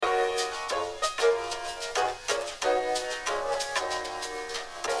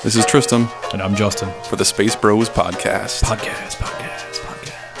This is Tristan. And I'm Justin. For the Space Bros Podcast. Podcast.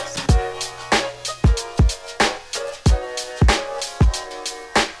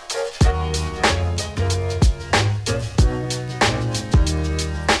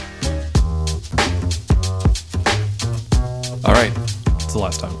 All right. It's the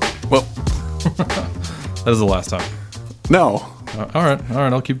last time. Well, that is the last time. No. All right.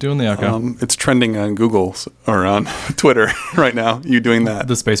 I'll keep doing the echo. It's trending on Google or on Twitter right now. You doing that?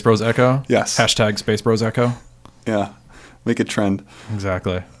 The Space Bros Echo? Yes. Hashtag Space Bros Echo? Yeah. Make it trend.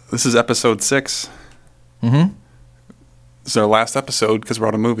 Exactly. This is episode 6. Mm-hmm. This is our last episode because we're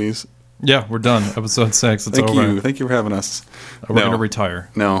out of movies. Yeah, we're done. Episode 6. It's over. Thank you for having us. We're going to retire.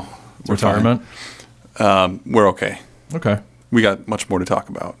 No. Retirement? We're okay. Okay. We got much more to talk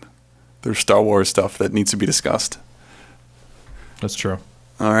about. There's Star Wars stuff that needs to be discussed. That's true.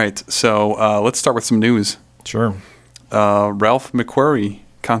 All right. So let's start with some news. Sure. Ralph McQuarrie,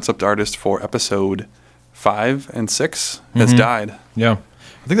 concept artist for episode 5 and 6, has died. Yeah.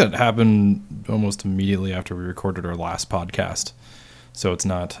 I think that happened almost immediately after we recorded our last podcast. So it's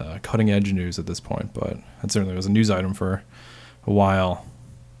not cutting edge news at this point, but it certainly was a news item for a while.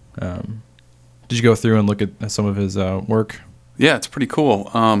 Did you go through and look at some of his work? Yeah, it's pretty cool.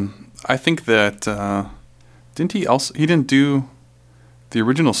 I think that he didn't do the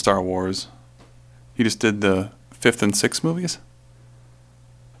original Star Wars. He just did the 5th and 6th movies.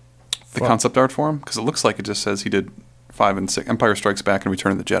 The concept art for him, because it looks like it just says he did 5 and 6, Empire Strikes Back and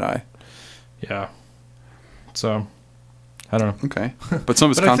Return of the Jedi. Yeah. So, I don't know. Okay, but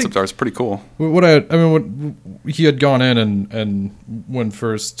some of his concept art is pretty cool. What he had gone in and when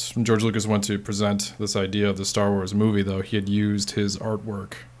George Lucas went to present this idea of the Star Wars movie, though, he had used his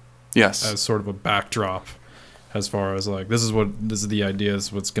artwork, yes, as sort of a backdrop, as far as like this is the idea,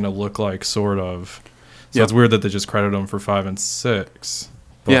 is what's going to look like, sort of. So It's weird that they just credit him for 5 and 6.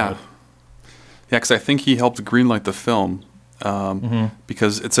 But yeah, because I think he helped greenlight the film.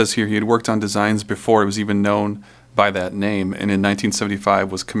 Because it says here he had worked on designs before it was even known by that name, and in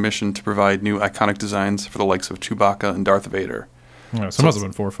 1975 was commissioned to provide new iconic designs for the likes of Chewbacca and Darth Vader. Yeah, so it must have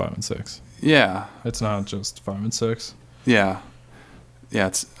been 4, 5, and 6. Yeah. It's not just 5 and 6. Yeah.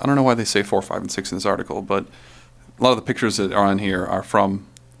 Yeah, I don't know why they say 4, 5, and 6 in this article, but a lot of the pictures that are on here are from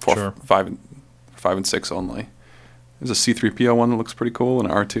 4, 5, and 6 only. There's a C-3PO one that looks pretty cool, and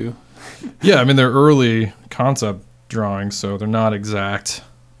an R2. Yeah, I mean, they're early concept drawings, so they're not exact.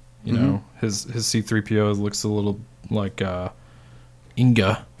 You know, his C-3PO looks a little like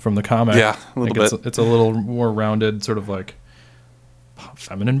Inga from the comic. Yeah, a little bit. It's a little more rounded, sort of like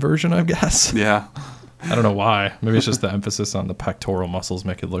feminine version, I guess. Yeah. I don't know why. Maybe it's just the emphasis on the pectoral muscles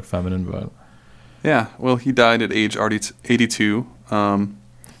make it look feminine, but... Yeah, well, he died at age 82. He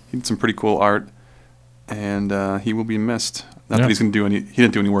did some pretty cool art, and he will be missed. Not that he's going to do any... He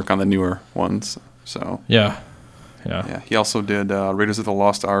didn't do any work on the newer ones, so... Yeah. He also did Raiders of the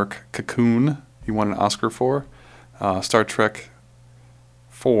Lost Ark, Cocoon. He won an Oscar for Star Trek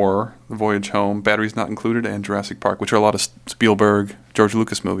 4, The Voyage Home, Batteries Not Included, and Jurassic Park, which are a lot of Spielberg, George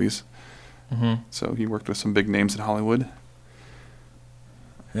Lucas movies. Mm-hmm. So he worked with some big names in Hollywood.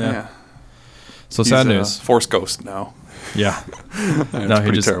 Yeah. So sad news. Force Ghost now. Yeah. No,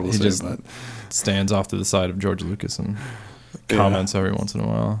 he just stands off to the side of George Lucas and comments every once in a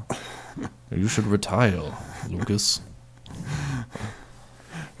while. You should retire, Lucas.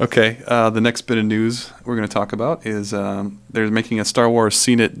 Okay, the next bit of news we're going to talk about is they're making a Star Wars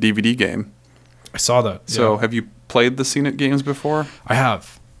Seen It DVD game. I saw that. So have you played the Seen It games before? I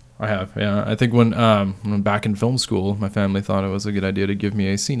have, yeah. I think when back in film school, my family thought it was a good idea to give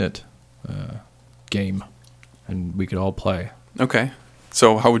me a Seen It game, and we could all play. Okay.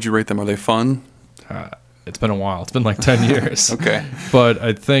 So how would you rate them? Are they fun? It's been a while. It's been like 10 years. Okay. But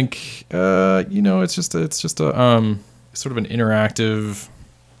I think, it's just a sort of an interactive,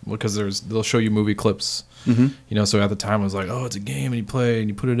 because they'll show you movie clips. Mm-hmm. So at the time I was like, oh, it's a game, and you play and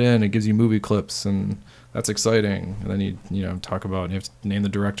you put it in, it gives you movie clips, and that's exciting. And then you talk about, you have to name the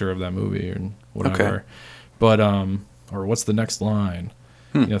director of that movie and whatever. Okay. But, or what's the next line?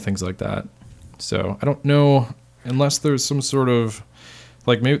 Things like that. So I don't know, unless there's some sort of,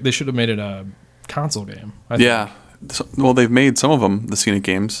 like, maybe they should have made it a console game. I think. Well, they've made some of them the Seen It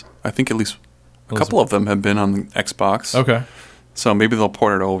games. I think at least a couple of them have been on the Xbox. Okay. So maybe they'll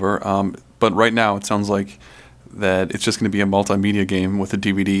port it over. But right now it sounds like that it's just going to be a multimedia game with a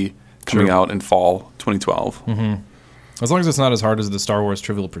DVD coming out in fall 2012. Mm-hmm. As long as it's not as hard as the Star Wars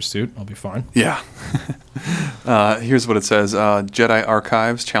Trivial Pursuit, I'll be fine. Yeah. Here's what it says. Jedi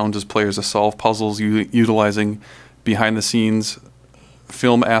Archives challenges players to solve puzzles utilizing behind-the-scenes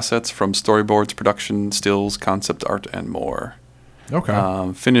film assets from storyboards, production, stills, concept art, and more.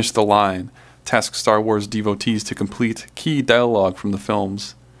 Okay. Finish the line. Task Star Wars devotees to complete key dialogue from the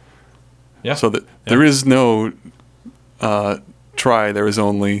films. Yeah. So that there is no try, there is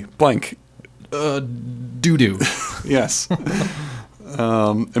only blank. Doo-doo. Yes.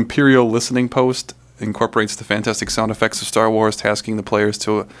 Imperial Listening Post incorporates the fantastic sound effects of Star Wars, tasking the players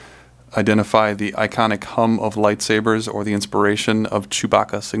to identify the iconic hum of lightsabers or the inspiration of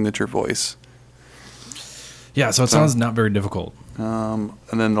Chewbacca's signature voice. Yeah, so it sounds not very difficult. And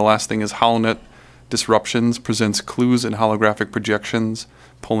then the last thing is HoloNet Disruptions presents clues and holographic projections,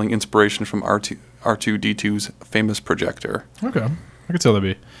 pulling inspiration from R2-D2's famous projector. Okay. I could tell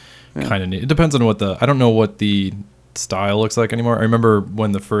that'd be kind of neat. It depends on I don't know what the style looks like anymore. I remember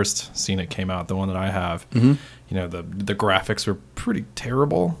when the first scene it came out, the one that I have, you know, the graphics were pretty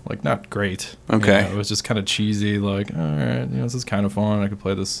terrible, like not great. Okay. You know, it was just kind of cheesy, like, all right, you know, this is kind of fun. I could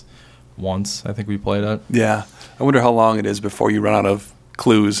play this once. I think we played it. Yeah. I wonder how long it is before you run out of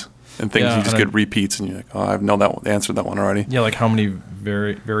clues and things. Yeah, You just get repeats and you're like, oh, I know that one, answered that one already. Yeah, like how many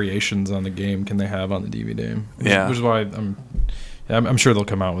variations on the game can they have on the DVD? Yeah. Which is why I'm sure they'll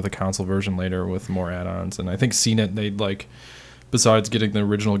come out with a console version later with more add-ons. And I think CNET, they'd like, besides getting the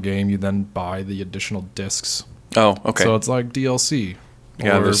original game, you then buy the additional discs. Oh, okay. So it's like DLC.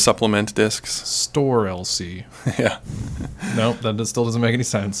 Yeah, or there's supplement discs. Store LC. Yeah. Nope, that still doesn't make any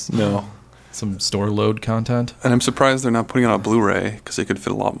sense. No. Some store load content. And I'm surprised they're not putting it on a Blu-ray because they could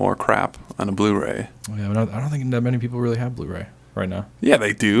fit a lot more crap on a Blu-ray. Yeah, but I don't think that many people really have Blu-ray right now. Yeah,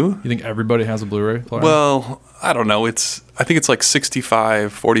 they do. You think everybody has a Blu-ray player? Well, I don't know. I think it's like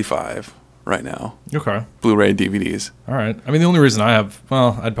 65-45 right now. Okay. Blu-ray DVDs. All right. I mean, the only reason I'd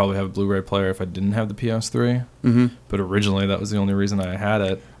probably have a Blu-ray player if I didn't have the PS3. Mm-hmm. But originally, that was the only reason I had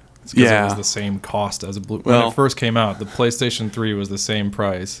it. It's because it was the same cost as a Blu-ray. When it first came out, the PlayStation 3 was the same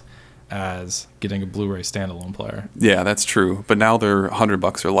price as getting a Bluray standalone player. Yeah, that's true. But now they're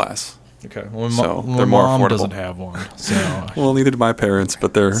 $100 or less. Okay. Well, they're more mom affordable. Doesn't have one, so. Well, neither do my parents,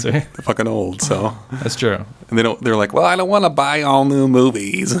 but they're fucking old, so. That's true. And they're like, well, I don't want to buy all new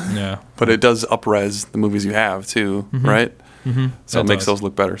movies. Yeah. But it does up-res the movies you have too, right? Mm-hmm. So it makes those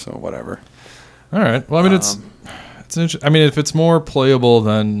look better. So whatever. All right. Well, I mean, it's I mean, if it's more playable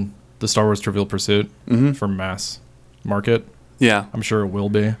than the Star Wars Trivial Pursuit for mass market, yeah, I'm sure it will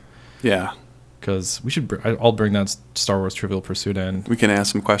be. Yeah. Because I'll bring that Star Wars Trivial Pursuit in. We can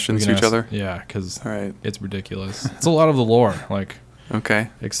ask some questions to each other. Yeah, because right. It's ridiculous. It's a lot of the lore, like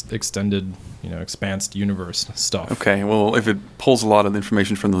extended, expansed universe stuff. Okay, well, if it pulls a lot of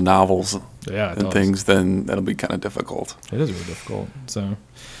information from the novels and things, then that'll be kind of difficult. It is really difficult. So,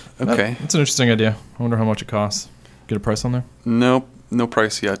 okay, it's an interesting idea. I wonder how much it costs. Get a price on there? Nope, no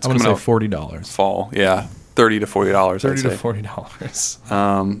price yet. It's I'm going to say $40. Fall, yeah, $30 to $40. $30 to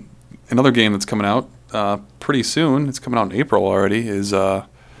 $40. Another game that's coming out pretty soon, it's coming out in April already, is Star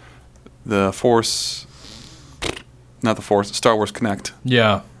Wars Connect.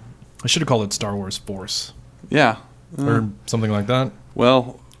 Yeah. I should have called it Star Wars Force. Yeah. Or something like that.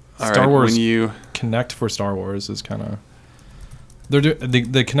 Well, Star Wars Connect for Star Wars is kind of...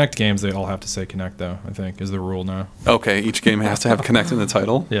 The Connect games, they all have to say Connect, though, I think, is the rule now. Okay, each game has to have Connect in the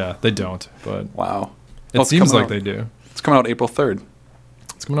title? Yeah, they don't, but... Wow. It seems like they do. It's coming out April 3rd.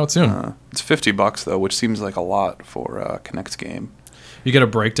 It's coming out soon. It's $50 though, which seems like a lot for a Connect game. You get a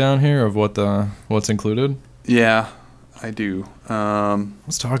breakdown here of what's included? Yeah, I do.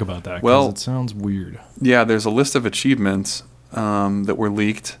 Let's talk about that, because it sounds weird. Yeah, there's a list of achievements that were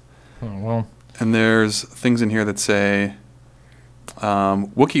leaked. Oh, well. And there's things in here that say,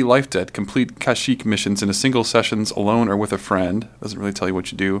 Wookiee Life Debt, complete Kashyyyk missions in a single sessions alone or with a friend. Doesn't really tell you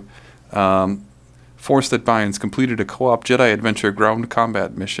what you do. Force That Binds completed a co-op Jedi Adventure ground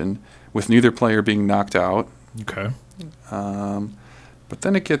combat mission with neither player being knocked out. Okay. But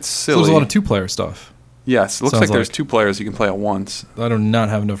then it gets silly. So there's a lot of two-player stuff. Yes, it looks like there's two players you can play at once. I do not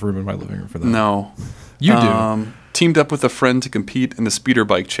have enough room in my living room for that. No. You do. Teamed up with a friend to compete in the speeder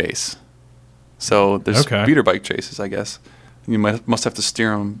bike chase. So there's speeder bike chases, I guess. You must have to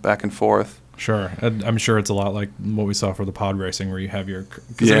steer them back and forth. Sure. I'm sure it's a lot like what we saw for the pod racing where you have your...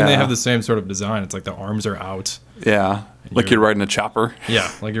 Because I mean, they have the same sort of design. It's like the arms are out. Yeah. Like you're riding a chopper.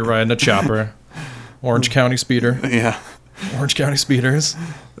 Yeah. Like you're riding a chopper. Orange County Speeder. Yeah. Orange County Speeders.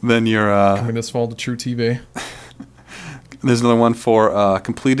 Then you're... coming this fall to True TV. There's another one for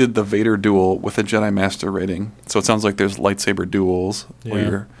completed the Vader duel with a Jedi Master rating. So it sounds like there's lightsaber duels where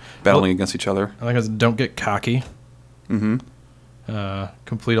you're battling against each other. I think it's don't get cocky. Mm-hmm.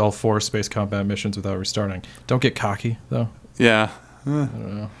 Complete all 4 space combat missions without restarting. Don't get cocky, though. Yeah. I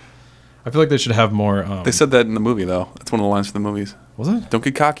don't know. I feel like they should have more... they said that in the movie, though. That's one of the lines from the movies. Was it? Don't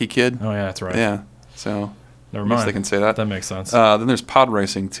get cocky, kid. Oh, yeah, that's right. Yeah. So Never I guess mind. they can say that. That makes sense. Then there's pod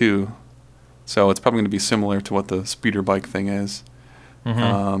racing too, so it's probably going to be similar to what the speeder bike thing is.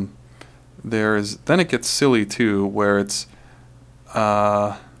 Mm-hmm. Then it gets silly too, where it's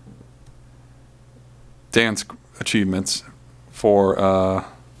dance achievements for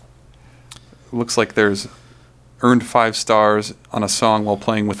looks like there's earned 5 stars on a song while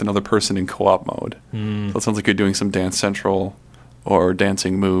playing with another person in co-op mode. So it sounds like you're doing some Dance Central or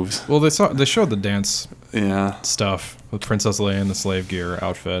dancing moves. Well, they showed the dance Yeah. stuff with Princess Leia in the slave gear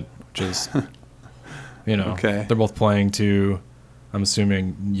outfit, which is, Okay. they're both playing to, I'm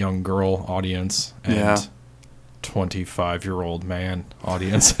assuming, young girl audience and Yeah. 25-year-old man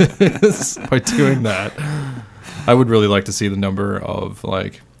audiences by doing that. I would really like to see the number of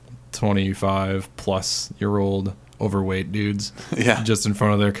like 25-plus-year-old overweight dudes Yeah. just in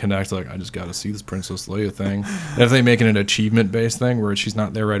front of their Connect, like, I just got to see this Princess Leia thing. And if they make it an achievement-based thing where she's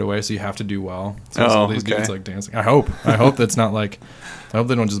not there right away, so you have to do well. So all these dudes like dancing. I hope that's not like. I hope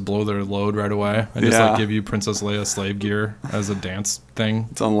they don't just blow their load right away and just like give you Princess Leia slave gear as a dance thing.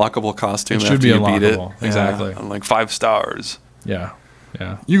 It's an unlockable costume. It should after be you beat it. unlockable. Exactly. And like 5 stars. Yeah.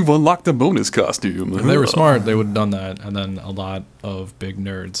 Yeah. You've unlocked a bonus costume. If they were smart, they would have done that, and then a lot of big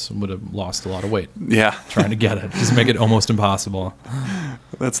nerds would have lost a lot of weight Yeah. trying to get it. Just make it almost impossible.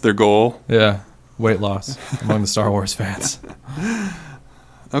 That's their goal. Yeah. Weight loss among the Star Wars fans.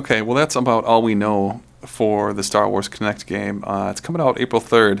 Okay, well that's about all we know for the Star Wars Connect game. It's coming out April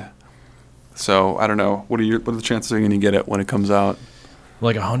 3rd. So, I don't know. What are the chances you're going to get it when it comes out?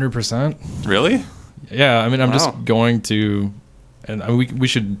 Like 100%? Really? Yeah, I mean, I'm Wow. just going to, and we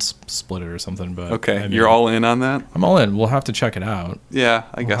should split it or something. But Okay, I mean, you're all in on that? I'm all in. We'll have to check it out. Yeah,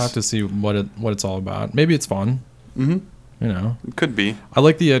 I We'll guess. have to see what it's all about. Maybe it's fun. Mm-hmm. It could be. I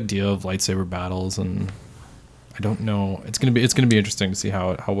like the idea of lightsaber battles, and I don't know. It's gonna be interesting to see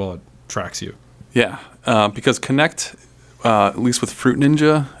how well it tracks you. Yeah, because Connect, at least with Fruit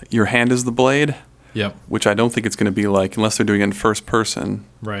Ninja, your hand is the blade. Yep. Which I don't think it's going to be like unless they're doing it in first person.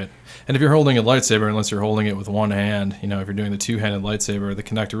 Right. And if you're holding a lightsaber, unless you're holding it with one hand, if you're doing the two-handed lightsaber, the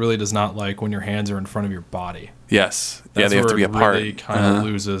Connect really does not like when your hands are in front of your body. Yes. That's they have to be where it apart. really kind of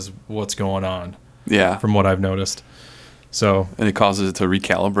loses what's going on. Yeah. From what I've noticed. So. And it causes it to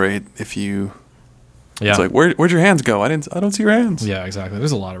recalibrate if you. Yeah. It's like where'd your hands go? I don't see your hands. Yeah, exactly.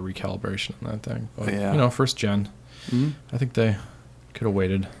 There's a lot of recalibration in that thing. But, yeah. First gen. Mm-hmm. I think they could have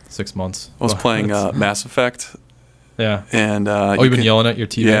waited 6 months. I was playing Mass Effect. Yeah. And you've been yelling at your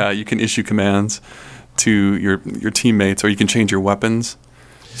teammate? Yeah, you can issue commands to your teammates, or you can change your weapons.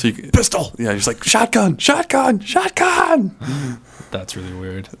 So you can, pistol. Yeah, you're just like shotgun. That's really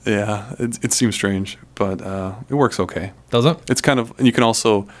weird. Yeah, it seems strange, but it works okay. Does it? It's kind of, and you can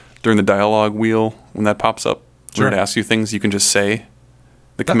also during the dialogue wheel when that pops up, sure. when it asks you things, you can just say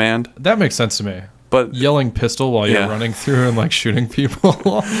the command. That makes sense to me. But yelling pistol while you're running through and like shooting people,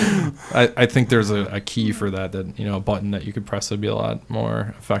 I think there's a key for that a button that you could press would be a lot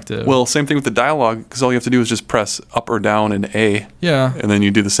more effective. Well, same thing with the dialogue, because all you have to do is just press up or down and A. Yeah, and then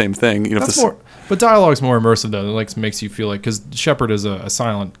you do the same thing. But dialogue's more immersive though. It like makes you feel like, because Shepard is a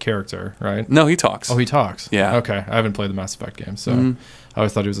silent character, right? No, he talks. Oh, he talks. Yeah. Okay, I haven't played the Mass Effect game, so I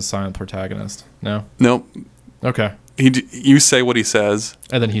always thought he was a silent protagonist. No. Nope. Okay. You say what he says,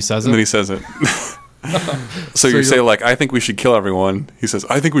 and then he says it. And then he says it. So you say like, I think we should kill everyone. He says,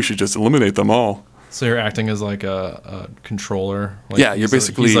 I think we should just eliminate them all. So you're acting as like a controller. Like yeah, you're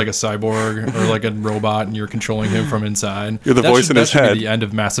basically he's like a cyborg or like a robot, and you're controlling him from inside. You're the voice in his head. That should be the end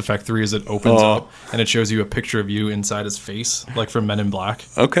of Mass Effect 3, as it opens up and it shows you a picture of you inside his face, like from Men in Black.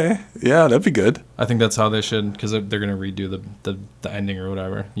 Okay, yeah, that'd be good. I think that's how they should, because they're gonna redo the ending or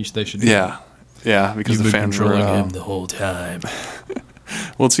whatever. They should. Yeah, because You've the been fans controlling were him the whole time.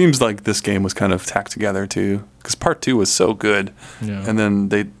 Well, it seems like this game was kind of tacked together too, because Part 2 was so good, and then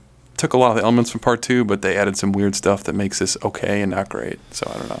they took a lot of the elements from Part 2, but they added some weird stuff that makes this okay and not great. So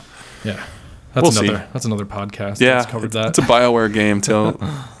I don't know. Yeah, We'll see. That's another podcast. Yeah, that's covered that. It's a BioWare game too,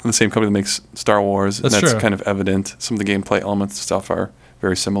 the same company that makes Star Wars. That's and that's true. kind of evident. Some of the gameplay elements and stuff are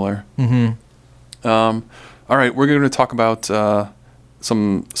very similar. Mm-hmm. All right, we're going to talk about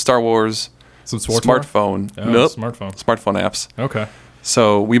some Star Wars smartphone. Smartphone apps. Okay.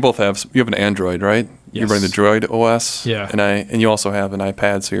 So you have an Android, right? Yes. You're running the Droid OS. Yeah. And you also have an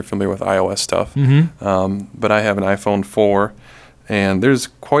iPad, so you're familiar with iOS stuff. Mm-hmm. But I have an iPhone 4, and there's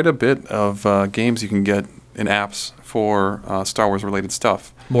quite a bit of games you can get in apps for Star Wars related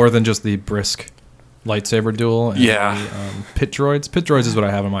stuff. More than just the brisk lightsaber duel. And Yeah. Pit Droids. Pit Droids is what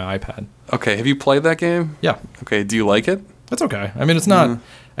I have on my iPad. Okay, have you played that game? Yeah. Okay, do you like it? That's okay. I mean, it's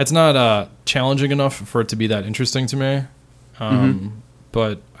not challenging enough for it to be that interesting to me.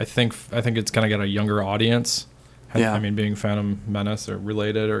 but I think it's gonna get a younger audience. Yeah. I mean, being Phantom Menace or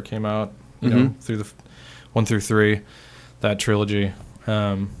related or came out, you know, through the 1 through 3, that trilogy.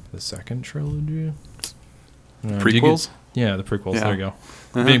 The second trilogy, Prequels. the prequels. Yeah. There you go.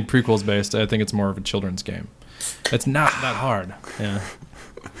 Being prequels based, I think it's more of a children's game. It's not that hard. Yeah.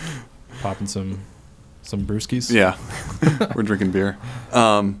 Popping some brewskis. Yeah, we're drinking beer.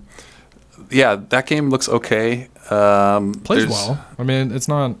 Yeah, that game looks okay. Plays well. I mean, it's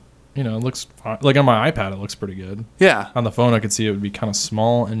not, you know, it looks fine. Like on my iPad, it looks pretty good. Yeah. On the phone, I could see it would be kind of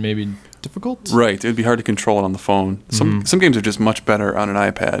small and maybe difficult. Right. It would be hard to control it on the phone. Some games are just much better on an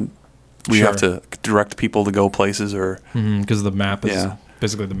iPad. We have to direct people to go places or... Because the map is...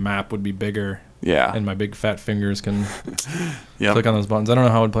 Basically, the map would be bigger. Yeah. And my big fat fingers can click on those buttons. I don't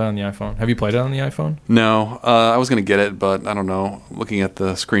know how it would play on the iPhone. Have you played it on the iPhone? No. I was going to get it, but I don't know. Looking at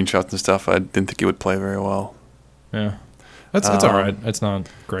the screenshots and stuff, I didn't think it would play very well. Yeah. It's all right. It's not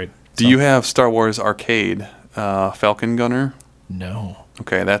great. Do you have Star Wars Arcade Falcon Gunner? No.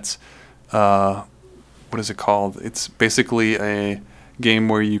 Okay, that's... what is it called? It's basically a game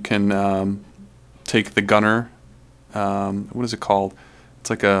where you can take the gunner... what is it called? It's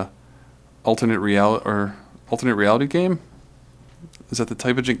like a alternate reality game. Is that the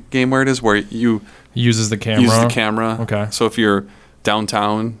type of game where it is where you uses the camera? Uses the camera. Okay. So if you're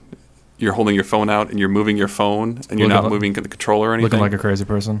downtown, you're holding your phone out and you're moving your phone and you're not moving the controller or anything. Looking like a crazy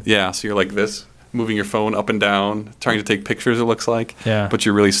person. Yeah. So you're like this, moving your phone up and down, trying to take pictures. It looks like. Yeah. But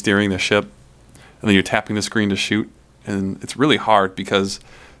you're really steering the ship, and then you're tapping the screen to shoot, and it's really hard because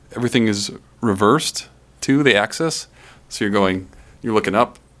everything is reversed to the axis. So you're looking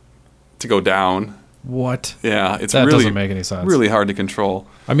up to go down. What? Yeah, it's that really doesn't make any sense. Really hard to control.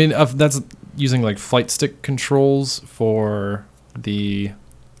 I mean, that's using like flight stick controls for the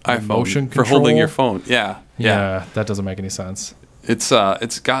iPhone motion for control? holding your phone. Yeah, that doesn't make any sense. It's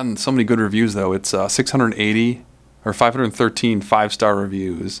gotten so many good reviews though. It's 680 or 513 5-star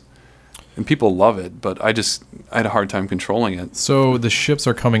reviews, and people love it. But I had a hard time controlling it. So the ships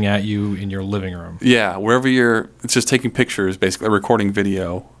are coming at you in your living room. Yeah, wherever it's just taking pictures, basically recording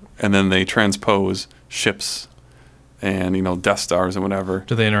video, and then they transpose ships and Death Stars and whatever.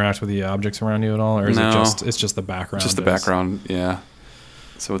 Do they interact with the objects around you at all, or is it's just the background? Just the background, yeah.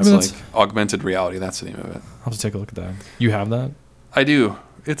 So it's like augmented reality. That's the name of it. I'll have to take a look at that. You have that? I do.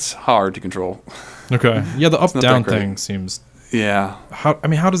 It's hard to control. Okay. Yeah, the up-down thing seems... Yeah. How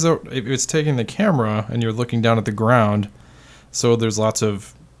does that... If it's taking the camera and you're looking down at the ground, so there's lots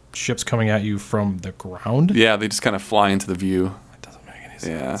of ships coming at you from the ground? Yeah, they just kind of fly into the view. That doesn't make any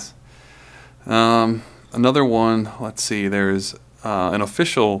sense. Yeah. Another one, let's see, there's an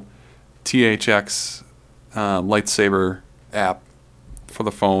official THX lightsaber app for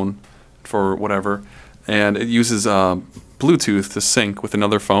the phone, for whatever, and it uses Bluetooth to sync with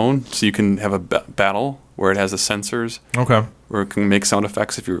another phone, so you can have a battle where it has the sensors. Okay. Where it can make sound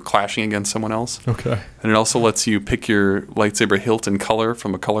effects if you're clashing against someone else. Okay. And it also lets you pick your lightsaber hilt and color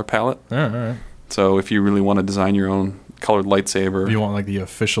from a color palette. All right. So if you really want to design your own colored lightsaber. If you want like the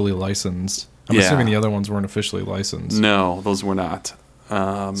officially licensed. I'm assuming the other ones weren't officially licensed. No, those were not.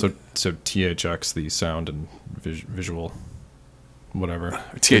 So THX, the sound and visual, whatever.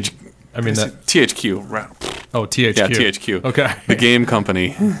 THQ. Right. Oh, THQ. Yeah, THQ. Okay. The game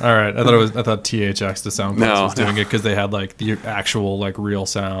company. All right. I thought THX, the sound place, was doing it because they had like the actual like real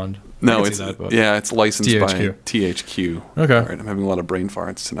sound. No, it's licensed by THQ. Okay. All right, I'm having a lot of brain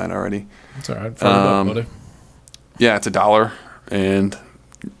farts tonight already. It's all right. Buddy. Yeah, it's $1, and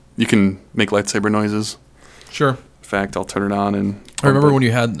you can make lightsaber noises. Sure. In fact, I'll turn it on and... I remember when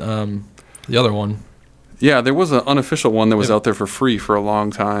you had the other one. Yeah, there was an unofficial one that was out there for free for a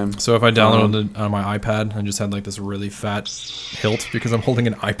long time. So if I downloaded it on my iPad and just had like this really fat hilt because I'm holding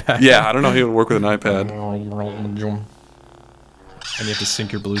an iPad. Yeah, I don't know how it would work with an iPad. And you have to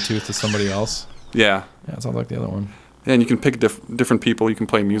sync your Bluetooth to somebody else. Yeah. Yeah, it sounds like the other one. Yeah, and you can pick different people. You can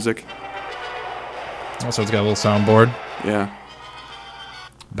play music. Also, it's got a little soundboard. Yeah.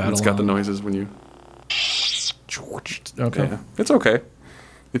 It's got the noises when you... Okay. Yeah. It's okay.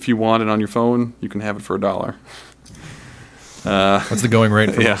 If you want it on your phone, you can have it for $1. What's the going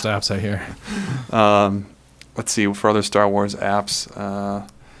rate for most apps I hear? Let's see, for other Star Wars apps,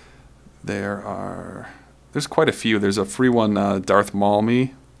 there's quite a few. There's a free one, Darth Maul Me.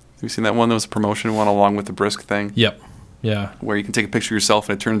 Have you seen that one? That was a promotion one along with the Brisk thing. Yep. Yeah. Where you can take a picture of yourself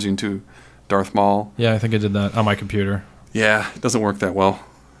and it turns you into Darth Maul. Yeah, I think I did that on my computer. Yeah, it doesn't work that well.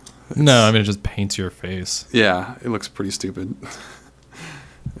 No, I mean, it just paints your face. Yeah, it looks pretty stupid,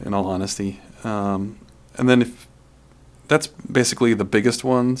 in all honesty. And then that's basically the biggest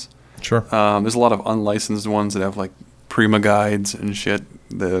ones. Sure. There's a lot of unlicensed ones that have like Prima guides and shit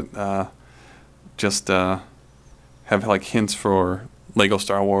that just have like hints for Lego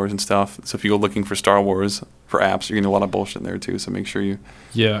Star Wars and stuff. So if you go looking for Star Wars for apps, you're gonna get a lot of bullshit in there too. So make sure you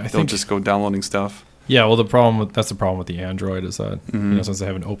don't just go downloading stuff. Yeah, well, that's the problem with the Android is that since they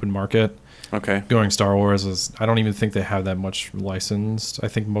have an open market. Okay. Going Star Wars is, I don't even think they have that much licensed. I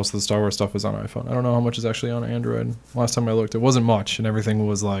think most of the Star Wars stuff is on iPhone. I don't know how much is actually on Android. Last time I looked, it wasn't much, and everything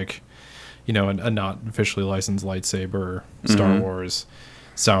was like, a not officially licensed lightsaber, Star Wars,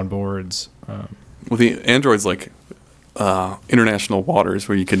 soundboards. Well, the Android's like international waters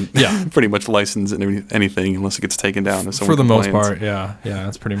where you can pretty much license anything unless it gets taken down. If for the most part, yeah,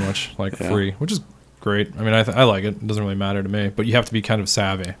 it's pretty much like free, which is great. I mean, I like it. It doesn't really matter to me, but you have to be kind of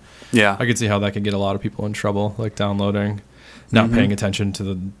savvy. Yeah, I could see how that could get a lot of people in trouble, like downloading, not paying attention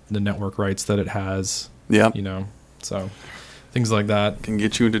to the network rights that it has. Yeah, so things like that can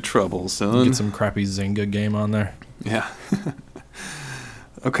get you into trouble, son. Get some crappy Zynga game on there. Yeah.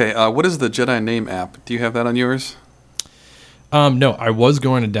 Okay, what is the Jedi Name app? Do you have that on yours? No, I was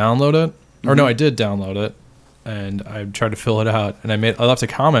going to download it, or no, I did download it, and I tried to fill it out, and I left a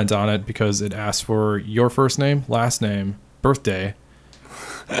comment on it because it asked for your first name, last name, birthday,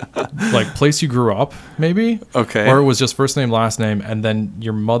 like place you grew up, maybe. Okay. Or it was just first name, last name, and then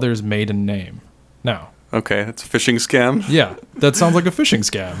your mother's maiden name. Now. Okay, that's a phishing scam. Yeah, that sounds like a phishing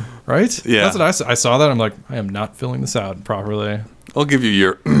scam, right? Yeah. That's what I saw that. I'm like, I am not filling this out properly. I'll give you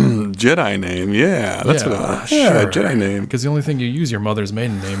your Jedi name. Yeah, that's what Jedi name. Because the only thing you use your mother's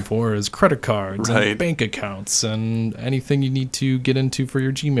maiden name for is credit cards and bank accounts and anything you need to get into for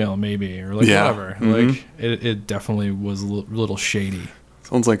your Gmail, maybe, or whatever. Like it definitely was a little shady.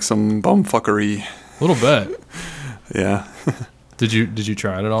 Sounds like some bumfuckery. A little bit. Yeah. Did you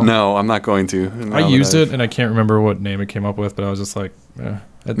try it at all? No, I'm not going to. I used it, and I can't remember what name it came up with, but I was just like,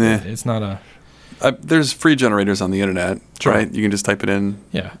 it's not a... there's free generators on the internet, right? You can just type it in.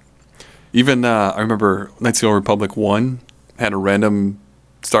 Yeah. Even, I remember Knights of the Old Republic 1 had a random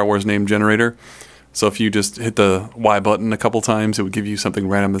Star Wars name generator. So if you just hit the Y button a couple times, it would give you something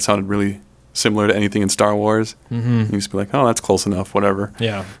random that sounded really similar to anything in Star Wars. You just be like, oh, that's close enough, whatever.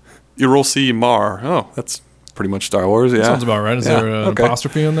 Yeah. Yorol Mar. Oh, that's pretty much Star Wars, yeah. Sounds about right. Is there an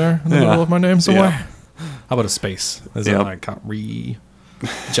apostrophe in there in the middle of my name somewhere? Yeah. How about a space? Is it like Jakal?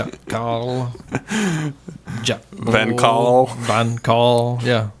 Van Call.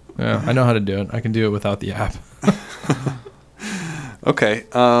 Yeah. I know how to do it. I can do it without the app. Okay.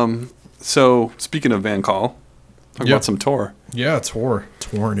 So speaking of Van Call, talk about some Tor. Yeah, Tor.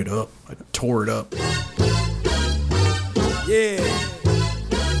 Torn it up. I tore it up. Yeah.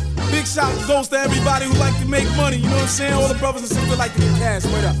 Big shout goes to everybody who like to make money. You know what I'm saying? All the brothers and sisters like to get cash.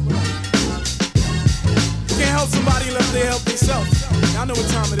 Wait up. You can't help somebody unless they help themselves. Y'all know what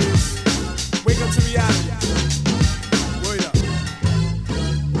time it is. Wake up to reality. Wait up.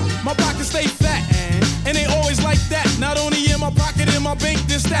 My pockets stay fat, and they always like that. Not only in my pocket, in my bank,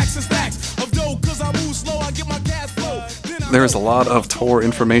 there's stacks and stacks of dough. Cause I move slow, I get my cash flow. There's a lot of Tor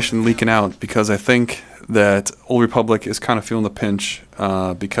information leaking out because I think that Old Republic is kind of feeling the pinch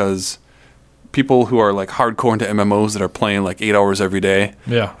because people who are like hardcore into MMOs that are playing like 8 hours every day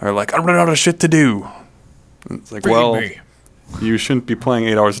are like, I'm running out of shit to do. It's like, Feed me. You shouldn't be playing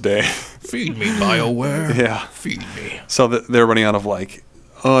 8 hours a day. Feed me, BioWare. Yeah. Feed me. So they're running out of like,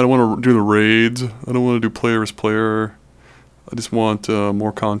 oh, I don't want to do the raids. I don't want to do player versus player. I just want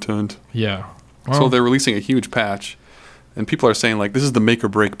more content. Yeah. Well, so they're releasing a huge patch. And people are saying like, this is the make or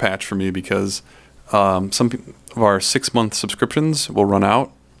break patch for me because some of our 6-month subscriptions will run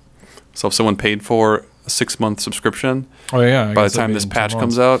out. So if someone paid for a 6-month subscription, by the time this patch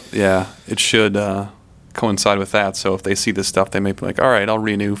comes out, it should coincide with that. So if they see this stuff, they may be like, all right, I'll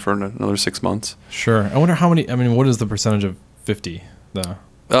renew for another 6 months. Sure. I wonder how many, what is the percentage of 50 though?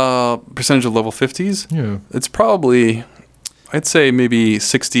 Percentage of level 50s? Yeah. It's probably, I'd say maybe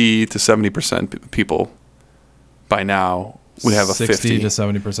 60 to 70% people by now would have a 50. 60 to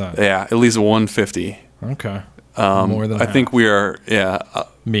 70%. Yeah, at least 150. Okay. More than I think we are,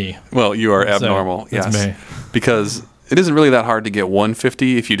 me. Well, you are abnormal. That's yes. me. Because it isn't really that hard to get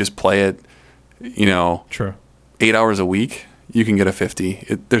 150 if you just play it, True. 8 hours a week, you can get a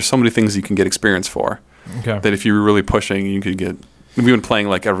 50. There's so many things you can get experience for. Okay. That if you were really pushing, you could get. We've been playing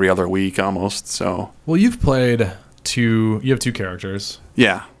like every other week almost, so. Well, you have two characters.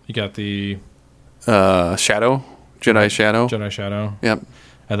 Yeah. You got the Shadow. Jedi Shadow. Yep.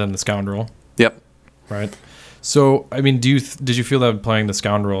 And then the Scoundrel. Yep. Right. So, did you feel that playing the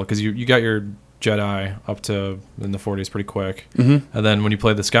Scoundrel, because you got your Jedi up to in the 40s pretty quick, and then when you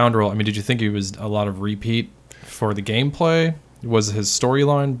played the Scoundrel, did you think it was a lot of repeat for the gameplay? Was his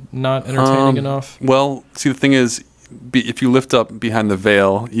storyline not entertaining enough? Well, see, the thing is, if you lift up behind the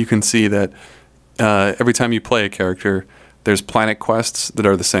veil, you can see that every time you play a character, there's planet quests that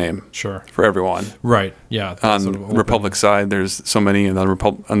are the same. Sure. For everyone. Right. Yeah. On sort of open. Republic side, there's so many, and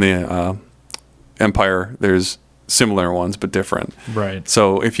on the Empire, there's similar ones but different. Right.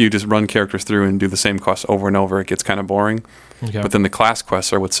 So if you just run characters through and do the same quests over and over, it gets kind of boring. Okay. But then the class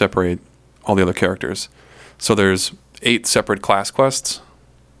quests are what separate all the other characters. So there's 8 separate class quests.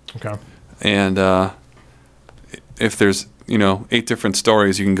 Okay. And if there's 8 different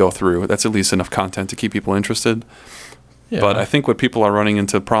stories you can go through, that's at least enough content to keep people interested. Yeah. But I think what people are running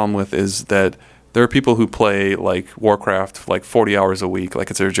into a problem with is that there are people who play like Warcraft like 40 hours a week, like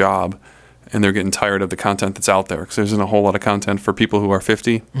it's their job, and they're getting tired of the content that's out there because there isn't a whole lot of content for people who are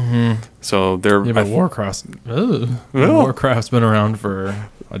 50. Mm-hmm. So they're Yeah, but Warcraft's been around for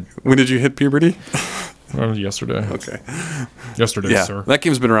when did you hit puberty? Yesterday. Okay. Yesterday, Yeah, sir. that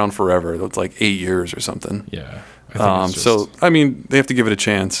game's been around forever. It's like 8 years or something. Yeah. I think it's just, So I mean, they have to give it a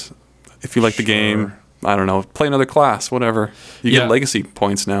chance. If you like the game, I don't know, play another class, whatever. You get legacy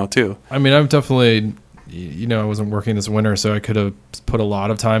points now too. I mean, I'm definitely, I wasn't working this winter, so I could have put a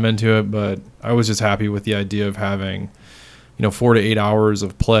lot of time into it, but I was just happy with the idea of having, 4 to 8 hours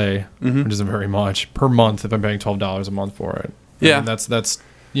of play, which isn't very much per month if I'm paying $12 a month for it. Yeah. And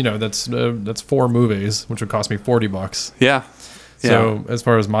that's 4 movies, which would cost me $40. Yeah. So as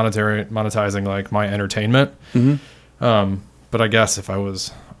far as monetizing like my entertainment, but I guess if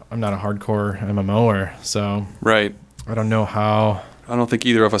I'm not a hardcore MMOer, so Right. I don't know how. I don't think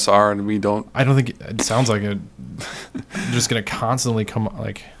either of us are, and we don't. I don't think it sounds like it. Just gonna constantly come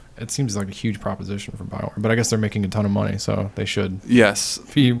like it seems like a huge proposition for Bioware, but I guess they're making a ton of money, so they should Yes.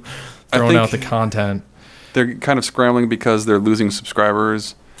 be throwing out the content. They're kind of scrambling because they're losing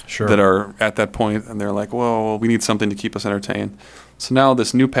subscribers Sure. that are at that point, and they're like, well, we need something to keep us entertained. So now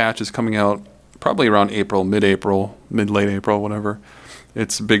this new patch is coming out probably around April, late April, whatever.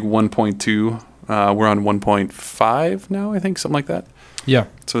 It's big 1.2. We're on 1.5 now, I think, something like that. Yeah.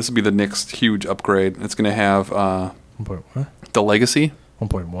 So this will be the next huge upgrade. It's going to have 1.1? the Legacy.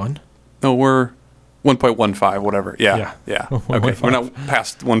 1.1? No, we're 1.15, whatever. Yeah. Yeah. Okay, we're not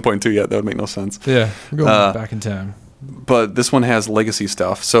past 1.2 yet. That would make no sense. Yeah. We're going back in time. But this one has Legacy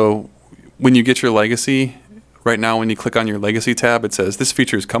stuff. So when you get your Legacy, right now when you click on your Legacy tab, it says, this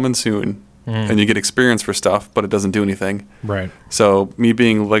feature is coming soon. And you get experience for stuff, but it doesn't do anything. Right. So me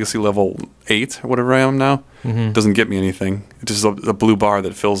being Legacy level 8 or whatever I am now doesn't get me anything. It's just a blue bar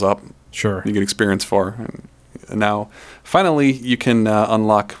that fills up. Sure. You get experience for. And now, finally, you can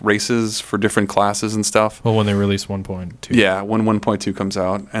unlock races for different classes and stuff. Well, when they release 1.2. Yeah, when 1.2 comes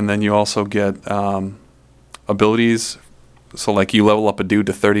out. And then you also get abilities. So like you level up a dude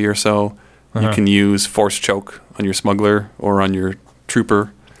to 30 or so. You can use Force Choke on your Smuggler or on your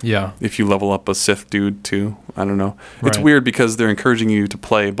Trooper. Yeah. If you level up a Sith dude too. I don't know. It's Right. weird because they're encouraging you to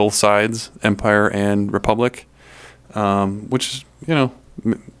play both sides, Empire and Republic, which,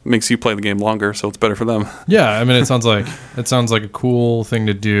 makes you play the game longer, so it's better for them. Yeah, I mean, it sounds like a cool thing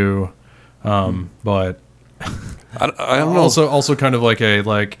to do, but I don't know. Also kind of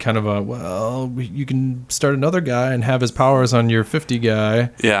you can start another guy and have his powers on your 50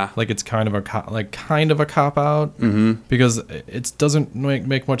 guy. Yeah. Like it's kind of a cop out because it doesn't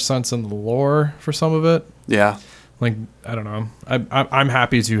make much sense in the lore for some of it. Yeah. Like I don't know. I'm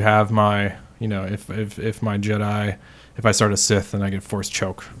happy to have my if my Jedi, if I start a Sith and I get Force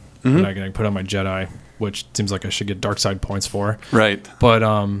Choke, and I can put on my Jedi, which seems like I should get dark side points for. Right. But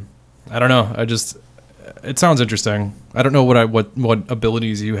I don't know. It sounds interesting. I don't know what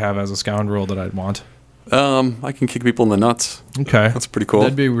abilities you have as a scoundrel that I'd want. I can kick people in the nuts. Okay. That's pretty cool.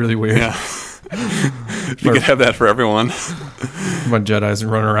 That'd be really weird. Yeah. You could have that for everyone. My Jedis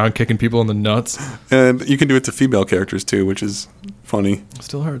running around kicking people in the nuts. And you can do it to female characters too, which is funny. It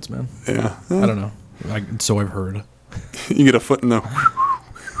still hurts, man. Yeah. I don't know. So I've heard. You get a foot in the...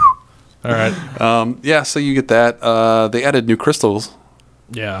 All right. Yeah, so you get that. They added new crystals.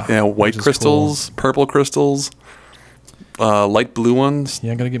 Yeah. Yeah, white crystals, purple crystals, light blue ones.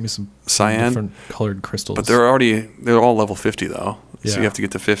 Yeah, I gotta get me some cyan, different colored crystals. But they're all level 50 though. Yeah. So you have to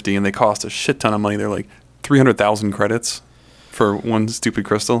get to 50, and they cost a shit ton of money. They're like 300,000 credits for one stupid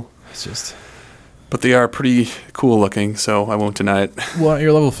crystal. It's just. But they are pretty cool looking, so I won't deny it. Well,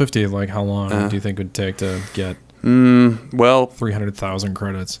 you're level 50. Like, how long do you think it would take to get? Well, 300,000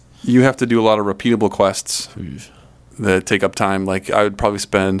 credits. You have to do a lot of repeatable quests Oof. that take up time. Like, I would probably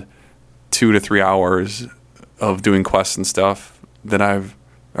spend 2 to 3 hours of doing quests and stuff that are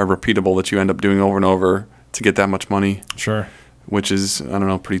repeatable that you end up doing over and over to get that much money. Sure. Which is, I don't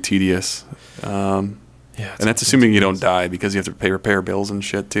know, pretty tedious. Yeah. And that's assuming you don't die because you have to pay repair bills and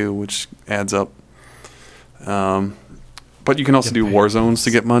shit too, which adds up. But you can also do war zones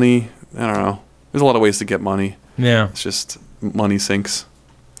to get money. I don't know. There's a lot of ways to get money. Yeah. It's just money sinks.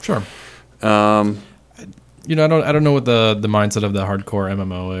 Sure. I don't know what the mindset of the hardcore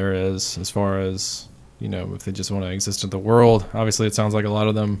MMO era is as far as, if they just want to exist in the world. Obviously, it sounds like a lot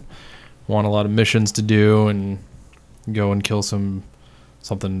of them want a lot of missions to do and go and kill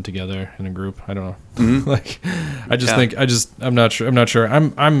something together in a group. I don't know. Mm-hmm. I'm not sure.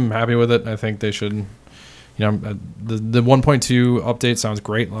 I'm happy with it. I think they should. The 1.2 update sounds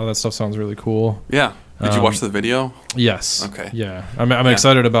great. A lot of that stuff sounds really cool. Yeah. Did you watch the video? Yes. Okay. Yeah. I'm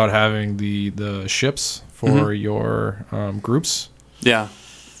excited about having the ships for your groups. Yeah.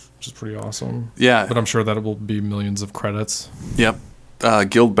 Which is pretty awesome. Yeah. But I'm sure that it will be millions of credits. Yep.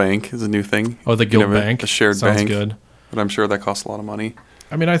 Guild Bank is a new thing. Oh, the Guild Bank? A shared sounds bank. Good. But I'm sure that costs a lot of money.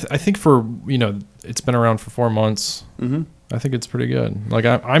 I mean, I think for, it's been around for 4 months. Mm-hmm. I think it's pretty good. Like,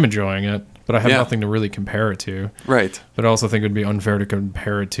 I'm enjoying it, but I have nothing to really compare it to. Right. But I also think it would be unfair to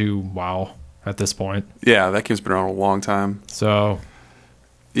compare it to WoW at this point. Yeah, that game's been around a long time. So,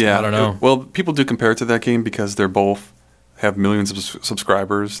 yeah. I don't know. Well, people do compare it to that game because they're both have millions of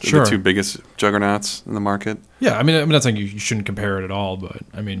subscribers. They're Sure. the two biggest juggernauts in the market. Yeah, I mean, I'm not saying you shouldn't compare it at all, but,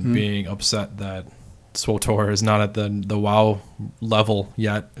 I mean, being upset that SWTOR is not at the WoW level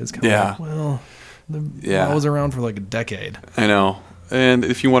yet is kind of like, well, WoW was around for like a decade. I know. And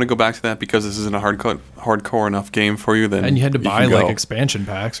if you want to go back to that because this isn't a hardcore enough game for you, then and you had to buy like expansion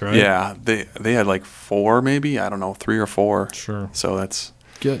packs, right? Yeah, they had like 4 maybe, I don't know, 3 or 4. Sure. So that's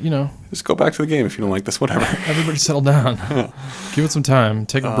just go back to the game if you don't like this, whatever. Everybody settle down. Give it some time.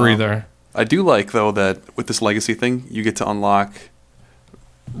 Take a breather. I do like though that with this legacy thing, you get to unlock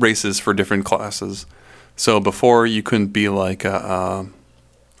races for different classes. So before you couldn't be like let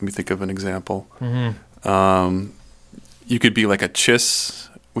me think of an example. Mm-hmm. You could be like a Chiss,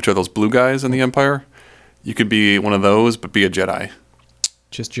 which are those blue guys in the Empire. You could be one of those, but be a Jedi.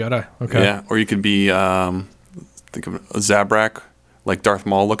 Chiss Jedi. Okay. Yeah, or you could be think of a Zabrak, like Darth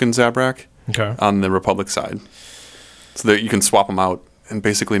Maul looking Zabrak. Okay. On the Republic side, so that you can swap them out and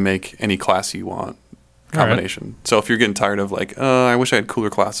basically make any class you want combination. Right. So if you're getting tired of like, I wish I had cooler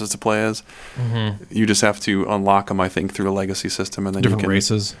classes to play as, you just have to unlock them, I think, through a legacy system, and then different you can,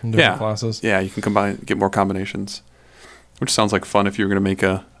 races, and different classes. Yeah, you can get more combinations, which sounds like fun if you're going to make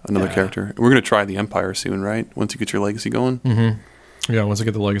another character. We're going to try the Empire soon, right? Once you get your legacy going. Mm-hmm. Yeah, once I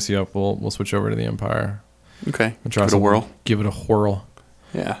get the legacy up, we'll switch over to the Empire. Okay, give it a whirl. Give it a whirl.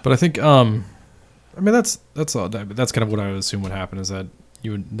 Yeah, but I think I mean that's all. That's kind of what I would assume would happen is that they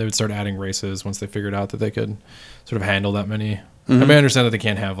would start adding races once they figured out that they could sort of handle that many. I mean, I understand that they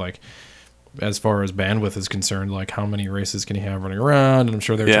can't have like, as far as bandwidth is concerned, like how many races can you have running around, and I'm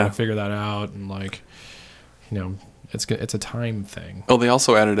sure they're trying to figure that out, and like, it's a time thing. Oh, they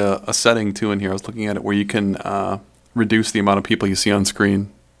also added a setting too in here. I was looking at it where you can reduce the amount of people you see on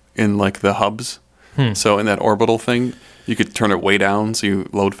screen in like the hubs. So in that orbital thing, you could turn it way down so you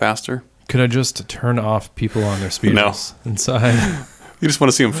load faster. Could I just turn off people on their speeders inside? You just want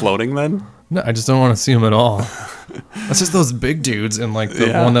to see them floating then? No, I just don't want to see them at all. That's just those big dudes and like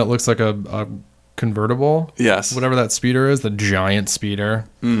the one that looks like a convertible. Yes. Whatever that speeder is, the giant speeder.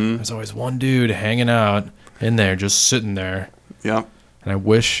 Mm-hmm. There's always one dude hanging out in there, just sitting there. Yep. And I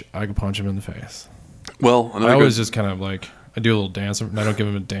wish I could punch him in the face. Well, I always just kind of like, I do a little dance. I don't give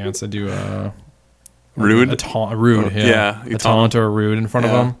him a dance. I do rude? A rude, yeah. A taunt or a rude in front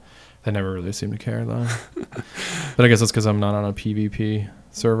of them. They never really seem to care, though. But I guess that's because I'm not on a PvP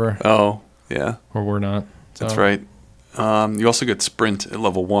server. Oh, yeah. Or we're not. So. That's right. You also get sprint at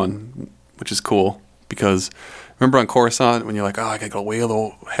level 1, which is cool. Because remember on Coruscant, when you're like, I got to go way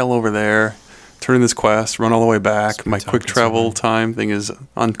the hell over there, turn in this quest, run all the way back. Sprint my quick travel time thing is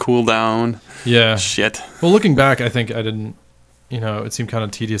on cooldown. Yeah. Shit. Well, looking back, I think I didn't, it seemed kind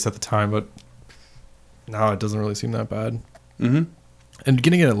of tedious at the time, but now it doesn't really seem that bad. Mm-hmm. And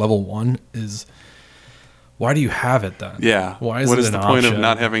getting it at level 1 is, why do you have it then? Yeah. Why is what it is an the point option? of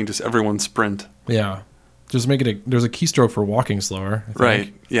not having just everyone sprint? Yeah. Just make it there's a keystroke for walking slower, I think.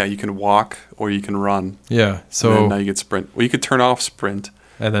 Right. Yeah, you can walk or you can run. Yeah. So and then now you get sprint. Well, you could turn off sprint.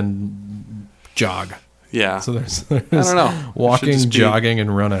 And then jog. Yeah. So there's I don't know. Walking, jogging,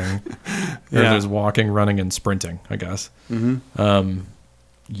 and running. Yeah. There's walking, running, and sprinting, I guess. Mm-hmm.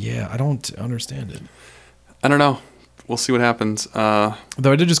 Yeah, I don't understand it. I don't know. We'll see what happens. Though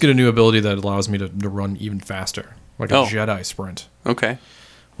I did just get a new ability that allows me to run even faster, like a Jedi sprint. Okay.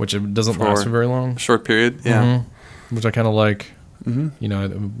 Which it doesn't last for very long. Short period, yeah. Mm-hmm. Which I kind of like. Mm-hmm. I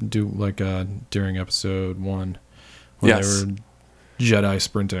do like during episode 1 when they were Jedi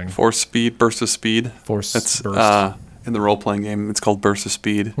sprinting. Force speed, burst of speed. Force burst. in the role-playing game. It's called Burst of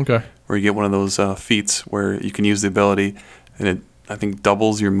Speed, Okay. where you get one of those feats where you can use the ability, and it, I think,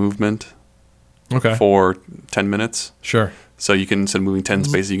 doubles your movement Okay. for 10 minutes. Sure. So you can, instead of moving 10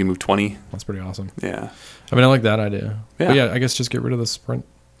 spaces, you can move 20. That's pretty awesome. Yeah. I mean, I like that idea. Yeah. But yeah, I guess just get rid of the sprint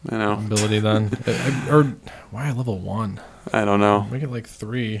I know. ability then. Or why level 1? I don't know. Make it like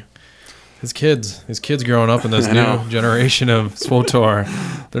 3. His kids growing up in this I new know. generation of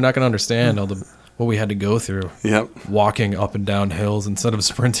SWTOR, they're not going to understand what we had to go through. Yep. Walking up and down hills instead of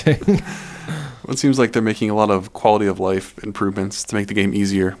sprinting. Well, it seems like they're making a lot of quality of life improvements to make the game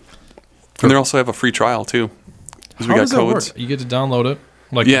easier. And they also have a free trial, too. 'Cause How does that work? You get to download it?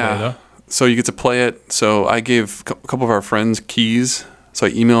 Like Yeah. the beta? So you get to play it. So I gave a couple of our friends keys. So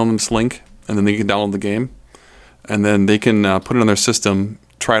I emailed them this link, and then they can download the game. And then they can put it on their system,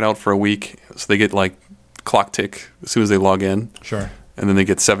 try it out for a week. So they get like clock tick as soon as they log in. Sure. And then they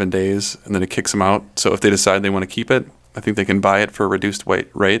get 7 days, and then it kicks them out. So if they decide they want to keep it, I think they can buy it for a reduced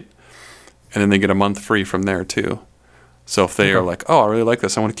rate. And then they get a month free from there, too. So if they are like, oh, I really like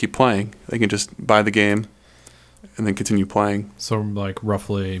this, I want to keep playing, they can just buy the game and then continue playing. So like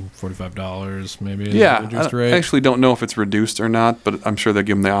roughly $45 maybe. is Yeah, the reduced I rate? actually don't know if it's reduced or not, but I'm sure they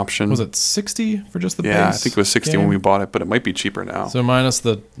give them the option. Was it 60 for just the base? Yeah, I think it was 60 when game? we bought it, but it might be cheaper now. So minus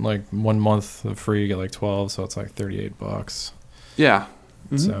the like 1 month of free, you get like 12, so it's like $38. Yeah.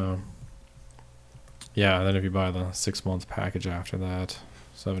 Mhm. So yeah, and then if you buy the 6 month package after that,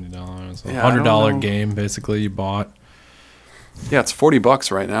 $70. Yeah, I don't $100 know. game basically you bought. Yeah, it's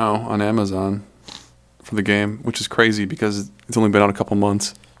 $40 right now on Amazon for the game, which is crazy because it's only been out a couple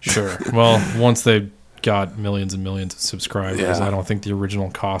months. Sure. Well, once they got millions and millions of subscribers, Yeah. I don't think the original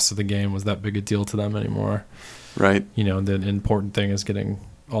cost of the game was that big a deal to them anymore. Right. You know, the important thing is getting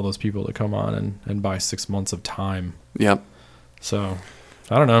all those people to come on and buy 6 months of time. Yep. So,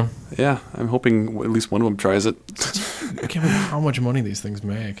 I don't know. Yeah, I'm hoping at least one of them tries it. I can't believe how much money these things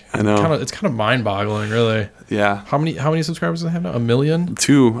make. I know. It's kind of mind-boggling, really. Yeah. How many subscribers do they have now? 1 million?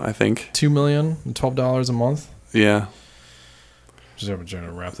 2, I think. 2 million? And $12 a month? Yeah. Just have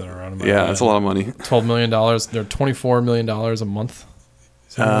to wrap that around in my Yeah, head. that's a lot of money. $12 million. They're $24 million a month.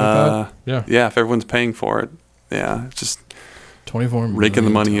 Something like that. Yeah. Yeah, if everyone's paying for it. Yeah, it's just 24 raking the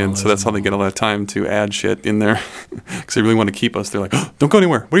money in. So that's how they get a lot of time to add shit in there. Because they really want to keep us. They're like, oh, don't go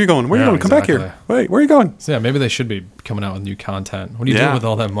anywhere. Where are you going? Where are you Yeah, going? Come back here. exactly. Wait, where are you going? So yeah, maybe they should be coming out with new content. What are you Yeah. doing with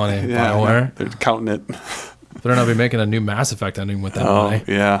all that money, Yeah, BioWare? they're counting it. They're not be making a new Mass Effect ending with that money.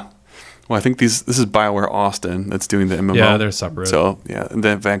 Yeah. Well, I think this is BioWare Austin that's doing the MMO. Yeah, they're separate. So, yeah, and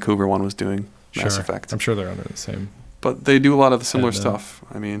the Vancouver one was doing Mass Sure. Effect. I'm sure they're under the same. But they do a lot of the similar And, stuff.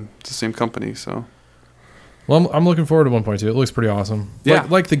 I mean, it's the same company, so. Well, I'm looking forward to 1.2. It looks pretty awesome. Yeah.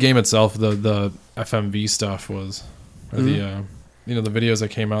 Like the game itself, the FMV stuff was, or the the videos that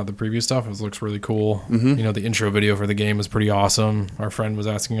came out, the preview stuff, looks really cool. Mhm. You know, the intro video for the game was pretty awesome. Our friend was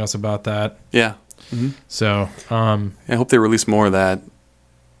asking us about that. Yeah. Mm-hmm. So, I hope they release more of that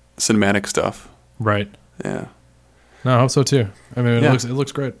cinematic stuff. right. Yeah. No, I hope so too. I mean, Yeah. it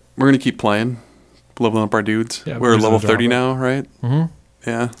looks great. We're going to keep playing, leveling up our dudes. Yeah, We're we're level just 30 gonna now, right? Mm-hmm.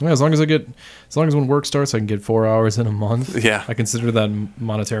 Yeah. Yeah, as long as when work starts, I can get 4 hours in a month. Yeah. I consider that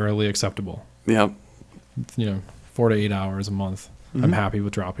monetarily acceptable. Yeah. 4 to 8 hours a month. I'm Mhm. happy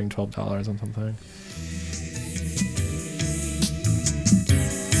with dropping $12 on something.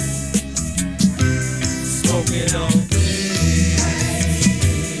 Smoking on.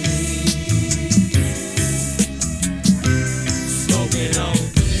 Smoking on.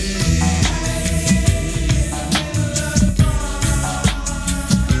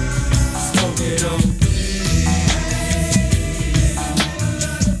 Smoking on.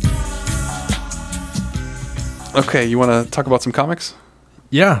 Okay, you want to talk about some comics?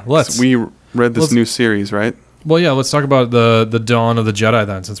 Yeah, let's. We read this let's- new series, right? Well, yeah, let's talk about the Dawn of the Jedi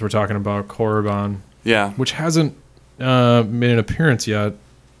then, since we're talking about Korriban, Yeah. which hasn't made an appearance yet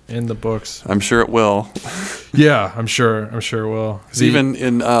in the books. I'm sure it will. Yeah, I'm sure it will. Because even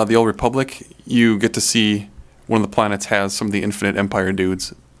in the Old Republic, you get to see one of the planets has some of the Infinite Empire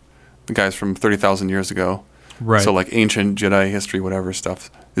dudes, the guys from 30,000 years ago. right. So like ancient Jedi history, whatever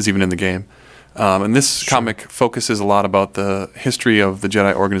stuff is even in the game. And this comic focuses a lot about the history of the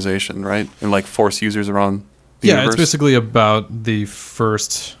Jedi organization, right? And like Force users around the yeah, universe. it's basically about the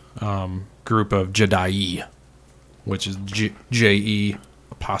first group of Jedi, which is J-E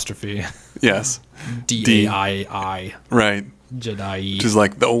apostrophe Yes. D-A-I-I. Right. Jedi. Which is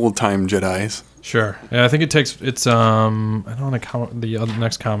like the old time Jedis. Sure. Yeah, I think it's I don't know the other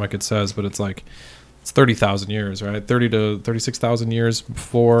next comic it says, but it's like it's 30,000 years, right? 30 to 36,000 years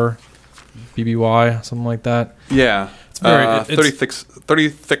before BBY, something like that. Yeah. It's It's-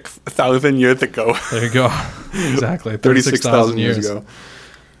 36,000 years ago. There you go. Exactly. 36,000 years ago.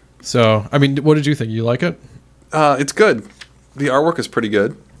 So, I mean, what did you think? You like it? It's good. The artwork is pretty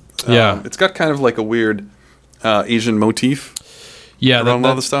good. Yeah. It's got kind of like a weird Asian motif. Yeah, around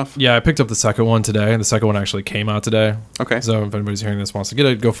all the stuff. Yeah, I picked up the second one today, and the second one actually came out today. Okay. So if anybody's hearing this wants to get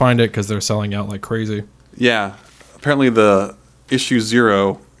it, go find it because they're selling out like crazy. Yeah. Apparently the issue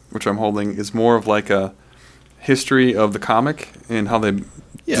 0, which I'm holding, is more of like a history of the comic and how they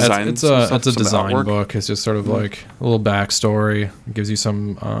design it's a design artwork. book. It's just sort of like a little backstory. It gives you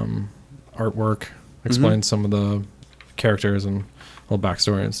some artwork, explains some of the characters and a little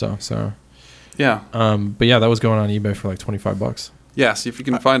backstory and stuff. So Yeah. but yeah, that was going on eBay for like $25. Yes, if you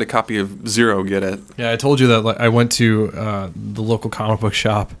can find a copy of 0, get it. Yeah, I told you that I went to the local comic book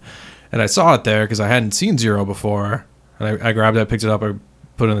shop, and I saw it there because I hadn't seen 0 before. And I grabbed it, picked it up, I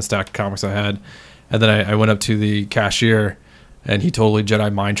put it in the stack of comics I had, and then I went up to the cashier, and he totally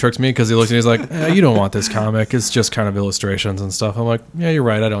Jedi mind tricked me because he looked at me, he's like, you don't want this comic. It's just kind of illustrations and stuff. I'm like, yeah, you're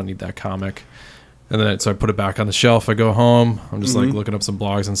right. I don't need that comic. And then so I put it back on the shelf. I go home. I'm just like looking up some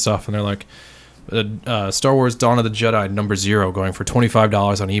blogs and stuff, and they're like, Star Wars Dawn of the Jedi #0 going for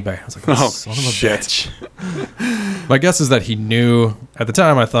 $25 on eBay. I was like, son of a bitch. My guess is that he knew at the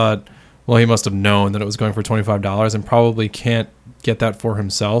time. I thought, well, he must have known that it was going for $25 and probably can't get that for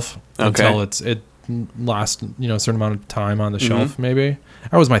himself until it lasts a certain amount of time on the shelf. Maybe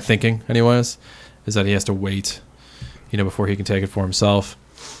that was my thinking. Anyways, is that he has to wait, before he can take it for himself.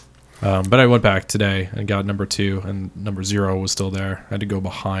 But I went back today and got #2, and 0 was still there. I had to go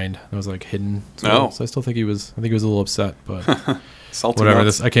behind. It was like hidden. So I still think he was. I think he was a little upset, but whatever.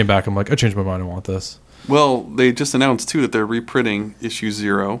 I came back. I'm like, I changed my mind. I want this. Well, they just announced too that they're reprinting issue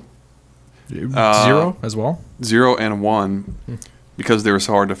 0. 0 as well. 0 and 1 because they were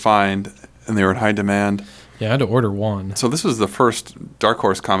so hard to find and they were in high demand. Yeah, I had to order 1. So this was the first Dark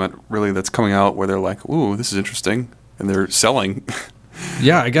Horse comic really that's coming out where they're like, "Ooh, this is interesting," and they're selling.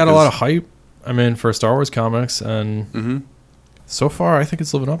 Yeah, I got a lot of hype. For Star Wars comics, and so far, I think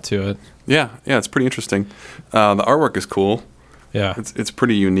it's living up to it. Yeah, it's pretty interesting. The artwork is cool. Yeah, it's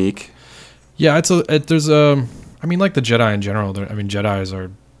pretty unique. Yeah, there's like the Jedi in general. Jedis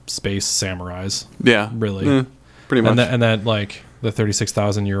are space samurais. Yeah, really, pretty much. And that like the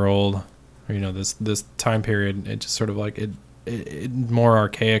 36,000-year-old, this time period, it just sort of like it more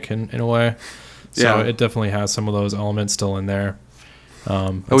archaic in a way. So it definitely has some of those elements still in there. It's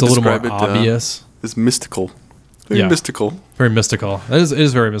a little more obvious. It's mystical. Very mystical. Very mystical. It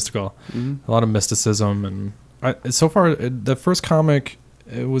is very mystical. A lot of mysticism, and so far the first comic,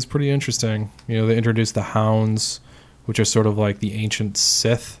 it was pretty interesting. They introduced the Hounds, which are sort of like the ancient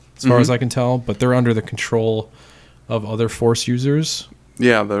Sith, as far as I can tell, but they're under the control of other Force users.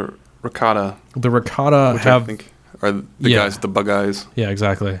 Yeah, the Rakata. The Rakata have, I think, are the guys, the bug eyes. Yeah,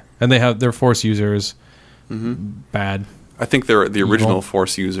 exactly. And they're Force users. Bad. I think they're the original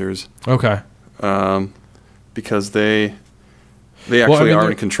Force users. Okay. Because they actually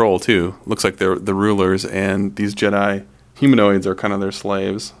are in control too. Looks like they're the rulers, and these Jedi humanoids are kind of their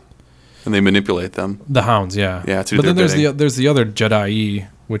slaves, and they manipulate them. The Hounds, yeah. Yeah, but then there's the other Jedi,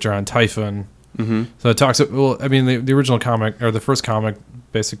 which are on Typhon. So it talks. Well, the original comic or the first comic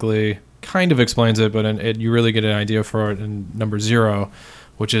basically kind of explains it, but you really get an idea for it in #0,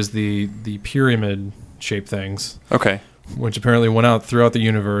 which is the pyramid shaped things. Okay. Which apparently went out throughout the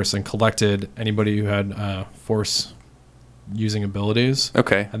universe and collected anybody who had Force using abilities.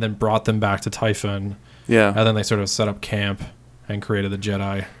 Okay. And then brought them back to Typhon. Yeah. And then they sort of set up camp and created the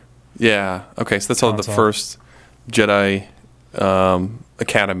Jedi. Yeah. Okay. So that's how the first Jedi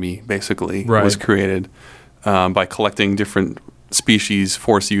Academy basically was created by collecting different species,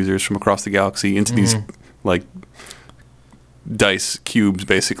 Force users from across the galaxy into these like dice cubes,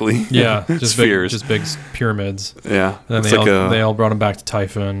 basically. Yeah, just spheres, just big pyramids. Yeah, and then they all brought them back to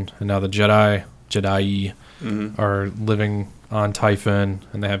Typhon, and now the Jedi are living on Typhon,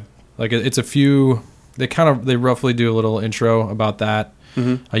 and they have like it's a few. They roughly do a little intro about that.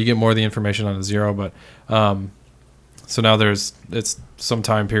 You get more of the information on the 0, but so now it's some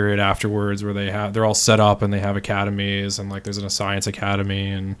time period afterwards where they're all set up and they have academies, and like there's a science academy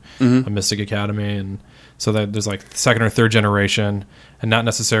and a mystic academy, and so that there's like second or third generation, and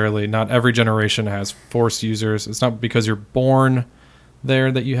not every generation has Force users. It's not because you're born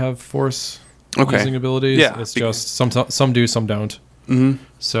there that you have Force using abilities. Yeah, it's just some do, some don't.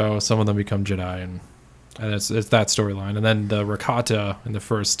 So some of them become Jedi, and it's that storyline. And then the Rakata in the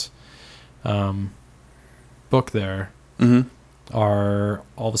first book there are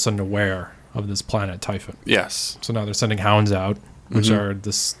all of a sudden aware of this planet Typhon. Yes. So now they're sending Hounds out, which are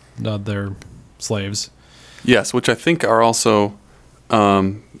their slaves. Yes, which I think are also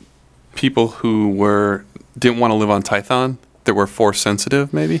people who didn't want to live on Tython, that were force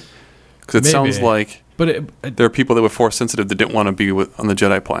sensitive, maybe? Because it sounds like there are people that were force sensitive that didn't want to be on the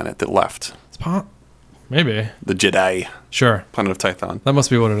Jedi planet that left. Maybe. The Jedi. Sure. Planet of Tython. That must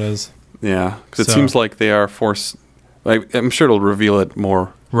be what it is. Yeah, because it seems like they are force... I'm sure it'll reveal it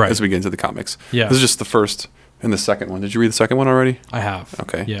more as we get into the comics. Yeah. This is just the first and the second one. Did you read the second one already? I have.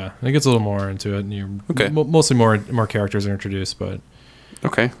 Okay. Yeah. It gets a little more into it. And mostly more characters are introduced, but...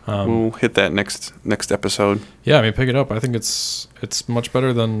 Okay. We'll hit that next episode. Yeah, I mean, pick it up. I think it's much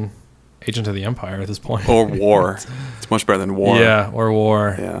better than Agent of the Empire at this point. Or War. It's much better than War. Yeah, or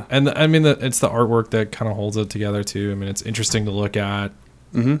War. Yeah. And I mean, it's the artwork that kind of holds it together, too. I mean, it's interesting to look at.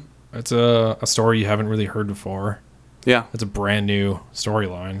 Mm-hmm. It's a story you haven't really heard before. Yeah. It's a brand new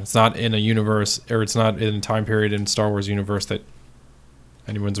storyline. It's not in a universe, or it's not in a time period in Star Wars universe that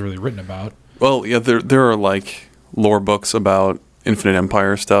anyone's really written about. Well, yeah, there are like lore books about Infinite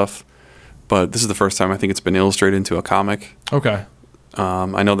Empire stuff, but this is the first time I think it's been illustrated into a comic. Okay.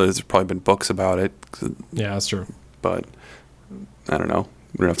 I know that there's probably been books about it. Yeah, that's true. But I don't know.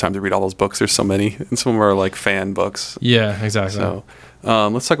 We don't have time to read all those books. There's so many, and some of them are like fan books. Yeah, exactly. So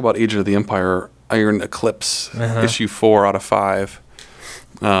let's talk about Agent of the Empire, Iron Eclipse, issue 4 out of 5.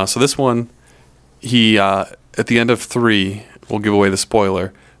 So this one, he at the end of 3, we'll give away the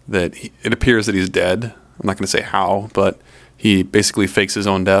spoiler that it appears that he's dead. I'm not going to say how, but he basically fakes his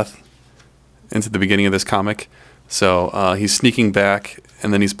own death into the beginning of this comic. So he's sneaking back,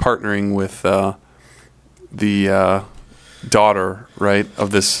 and then he's partnering with the daughter, right,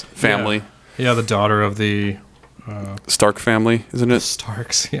 of this family. Yeah, the daughter of the... Stark family, isn't it?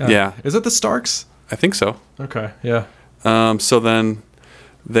 Starks, yeah. Yeah. Is it the Starks? I think so. Okay, yeah. So then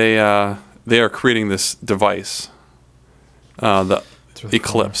they are creating this device, the really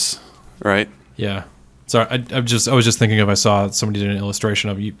Eclipse, right? Yeah. Sorry, I was just thinking if I saw somebody did an illustration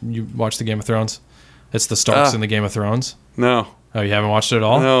of you watched the Game of Thrones? It's the Starks in the Game of Thrones? No. Oh, you haven't watched it at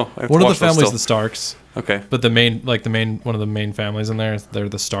all? No. One of the families is the Starks. Okay. But one of the main families in there, they're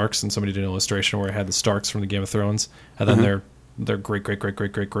the Starks, and somebody did an illustration where it had the Starks from the Game of Thrones, and then their great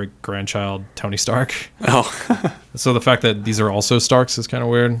grandchild Tony Stark. Oh. So the fact that these are also Starks is kind of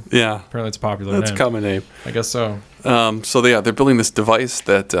weird. Yeah. Apparently it's a popular That's name. a common name. I guess so. So they're building this device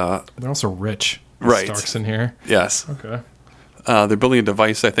that... They're also rich. Right. Starks in here. Yes. Okay. They're building a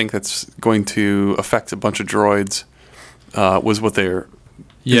device, I think, that's going to affect a bunch of droids, was what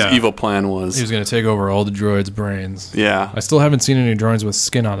his evil plan was. He was going to take over all the droids' brains. Yeah. I still haven't seen any droids with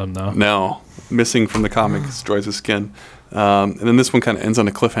skin on them, though. No. Missing from the comics, droids with skin. And then this one kind of ends on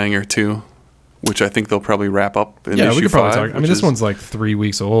a cliffhanger, too, which I think they'll probably wrap up in issue 5. We could probably talk. I mean, this one's like 3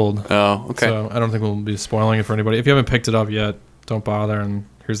 weeks old. Oh, okay. So I don't think we'll be spoiling it for anybody. If you haven't picked it up yet, don't bother, and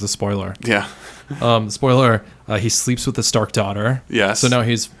here's the spoiler. Yeah. Spoiler, he sleeps with the Stark daughter. Yes. So now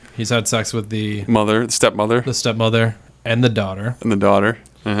he's had sex with the stepmother, and the daughter. And the daughter.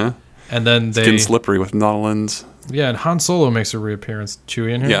 Uh-huh. And then it's getting slippery with Nautilins. Yeah, and Han Solo makes a reappearance.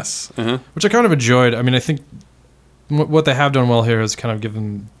 Chewie in here. Yes. Uh-huh. Which I kind of enjoyed. I mean, I think what they have done well here is kind of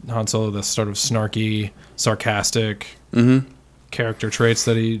given Han Solo this sort of snarky, sarcastic character traits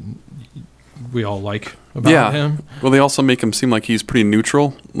that we all like about him. Well, they also make him seem like he's pretty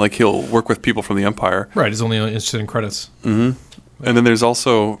neutral. Like he'll work with people from the Empire. Right. He's only interested in credits. Mm-hmm. And then there's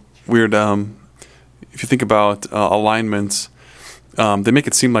also weird. If you think about alignments, they make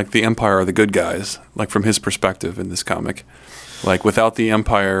it seem like the Empire are the good guys. Like from his perspective in this comic, like without the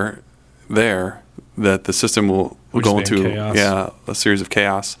Empire there, that the system will go into a series of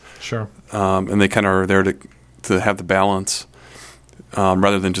chaos. Sure. And they kind of are there to have the balance.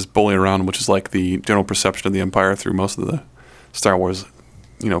 Rather than just bullying around, which is like the general perception of the Empire through most of the Star Wars,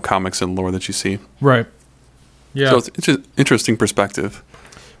 comics and lore that you see. Right. Yeah. So it's just interesting perspective.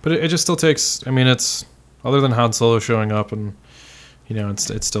 But it just still takes. I mean, it's other than Han Solo showing up, and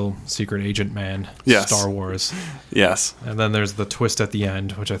it's still Secret Agent Man. Yes. Star Wars. Yes. And then there's the twist at the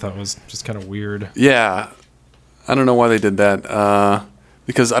end, which I thought was just kind of weird. Yeah, I don't know why they did that.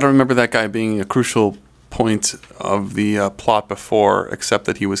 Because I don't remember that guy being a crucial point of the plot before, except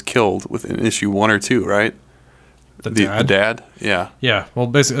that he was killed within issue 1 or 2, right? The dad? Yeah. Yeah. Well,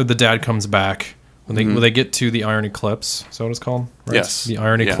 basically, the dad comes back when they get to the Iron Eclipse. Is that what it's called? Right? Yes. The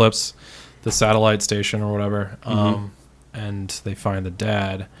Iron Eclipse, the satellite station or whatever. And they find the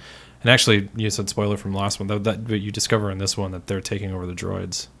dad. And actually, you said spoiler from the last one. But you discover in this one that they're taking over the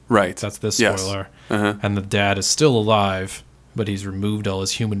droids. Right. That's this spoiler. Yes. Uh-huh. And the dad is still alive, but he's removed all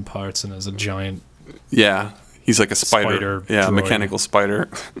his human parts and is a giant. Yeah, he's like a spider. Yeah, a mechanical spider.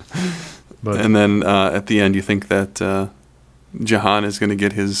 And then at the end, you think that Jahan is going to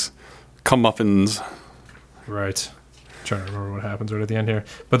get his comeuppance. Right. Trying to remember what happens right at the end here.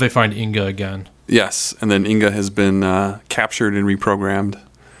 But they find Inga again. Yes, and then Inga has been captured and reprogrammed.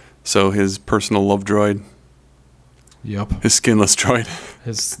 So his personal love droid, Yep. his skinless droid.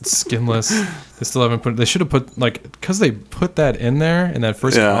 His skinless. They still haven't put. They should have put because they put that in there in that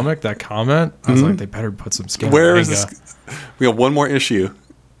first comic. That comment. I was like, they better put some skin. Where on is Inga. this? We have one more issue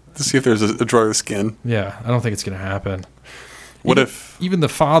to see if there's a droid with skin. Yeah, I don't think it's gonna happen. What if even the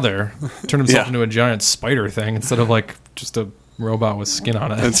father turned himself Yeah. into a giant spider thing instead of like just a robot with skin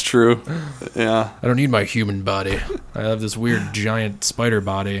on it? that's true? Yeah. I don't need my human body. I have this weird giant spider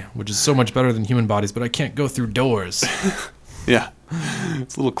body, which is so much better than human bodies, but I can't go through doors. Yeah.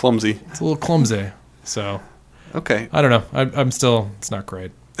 It's a little clumsy. It's a little clumsy. So Okay. I don't know. I'm still. It's not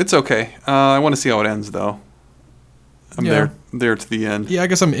great. It's okay. I want to see how it ends, though. I'm Yeah. there to the end. Yeah, I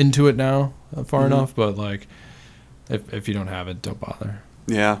guess I'm into it now, far enough. But like, if you don't have it, don't bother.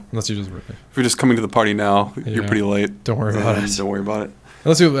 Yeah. Unless you just If you're just coming to the party now, you're Yeah. pretty late. don't worry about And it. Don't worry about it.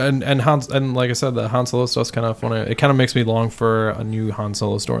 Unless you and Han and like I said, the Han Solo stuff's kind of funny. It kind of makes me long for a new Han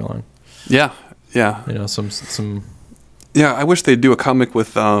Solo storyline. Yeah. Yeah. You know, some. Yeah, I wish they'd do a comic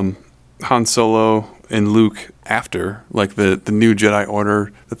with Han Solo and Luke after, like the new Jedi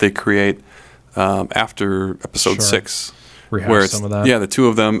Order that they create after Episode Sure. 6. Rehash where it's, some of that. Yeah, the two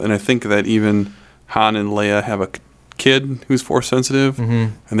of them. And I think that even Han and Leia have a kid who's Force sensitive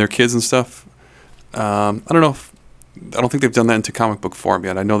and their kids and stuff. I don't know if... I don't think they've done that into comic book form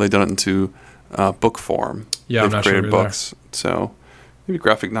yet. I know they've done it into book form. Yeah, they've I'm not sure created either. books. So maybe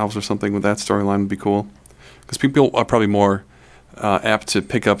graphic novels or something with that storyline would be cool. Because people are probably more apt to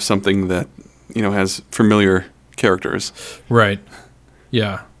pick up something that, you know, has familiar characters. Right.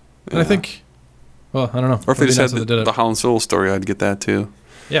 Yeah. And I think, well, I don't know. Or if they It'd just be had nice if they did the it. Han Solo story, I'd get that too.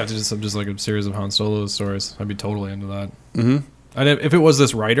 Yeah, just like a series of Han Solo stories. I'd be totally into that. Mm-hmm. And if it was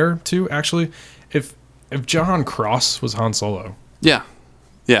this writer too, actually, if John Cross was Han Solo, Yeah.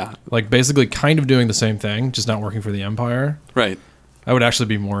 Yeah. like basically kind of doing the same thing, just not working for the Empire, Right. I would actually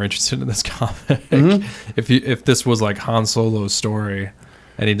be more interested in this comic. Mm-hmm. If this was like Han Solo's story,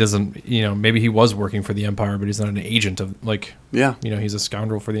 and he doesn't, you know, maybe he was working for the Empire, but he's not an agent of like, Yeah. you know, he's a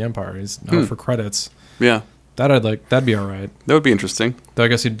scoundrel for the Empire. He's out for credits. Yeah. That'd be all right. That would be interesting. Though I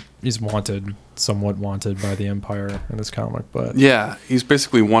guess he's somewhat wanted by the Empire in this comic, but Yeah. He's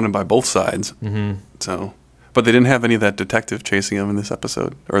basically wanted by both sides. Mhm. So, but they didn't have any of that detective chasing him in this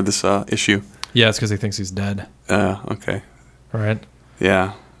episode or this issue. yeah, it's because he thinks he's dead. Okay. All right.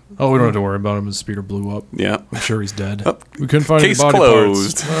 Yeah. Oh, we don't have to worry about him. His speeder blew up. Yeah. I'm sure he's dead. Oh, We couldn't find case any body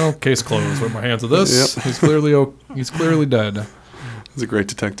closed. parts. Well, case closed. Wipe my hands of this. Yep. He's clearly dead. He's a great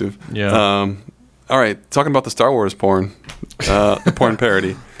detective. Yeah. All right. Talking about the Star Wars porn, the porn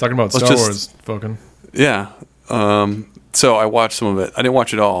parody. Talking about Let's Star just- Wars, fucking. Yeah. So I watched some of it. I didn't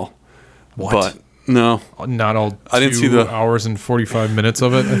watch it all. What? But no, Not all. I didn't see 2 the- hours and 45 minutes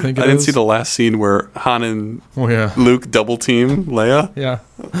of it. I think I didn't see the last scene where Han and Oh yeah. Luke double team Leia. Yeah.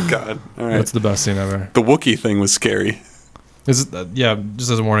 God. All right. That's the best scene ever. The Wookiee thing was scary. Yeah.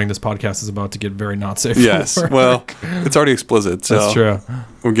 Just as a warning, this podcast is about to get very not safe. for Yes. work. Well, it's already explicit. So that's true.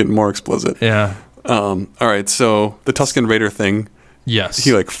 We're getting more explicit. Yeah. All right. So the Tusken Raider thing, Yes.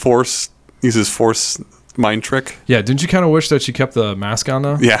 he like uses force mind trick. Yeah. Didn't you kind of wish that she kept the mask on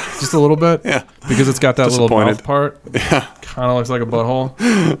though? Yeah. Just a little bit. Yeah. Because it's got that little Disappointed. mouth part. Yeah. Kind of looks like a butthole.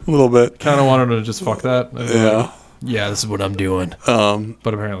 A little bit. Kind of wanted to just fuck that. Yeah. Yeah, this is what I'm doing. Um,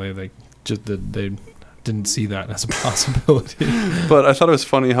 But apparently they didn't see that as a possibility. but I thought it was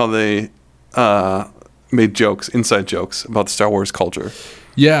funny how they made inside jokes about the Star Wars culture.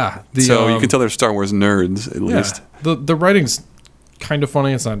 Yeah. So you can tell they're Star Wars nerds at least. The writing's kind of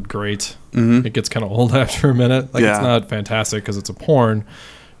funny. It's not great. Mhm. It gets kind of old after a minute. Like Yeah. it's not fantastic because it's a porn,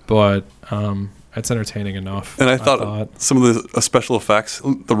 but it's entertaining enough. And I thought some of the special effects,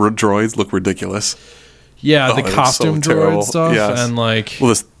 the droids look ridiculous. yeah, Oh, the it looks costume so droid terrible. stuff Yes. and like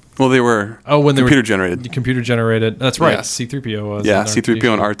Well, they were when they computer were generated. computer generated. That's right. Yes. C-3PO was. Yeah, in there.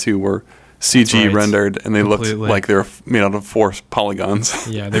 C-3PO and R2 were CG That's right. rendered, and they Completely. looked like they were made out of force polygons.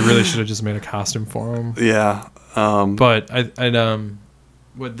 Yeah, they really should have just made a costume for him. Yeah. But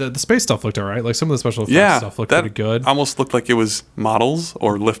what the space stuff looked alright. Like some of the special effects Yeah, stuff looked that pretty good. almost looked like it was models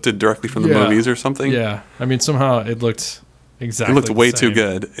or lifted directly from the Yeah. movies or something. Yeah, I mean somehow it looked exactly. It looked the way same. too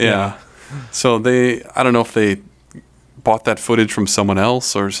good. Yeah. Yeah. So I don't know if they bought that footage from someone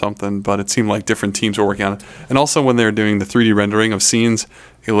else or something, but it seemed like different teams were working on it. And also when they're doing the 3D rendering of scenes,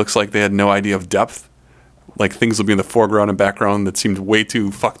 it looks like they had no idea of depth. Like things will be in the foreground and background that seemed way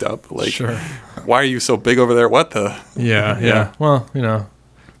too fucked up. Like, Sure. why are you so big over there? What the? Yeah, Yeah. yeah. Well, you know,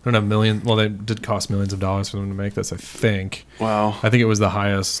 I don't have millions. Well, they did cost millions of dollars for them to make this. I think. Wow. I think it was the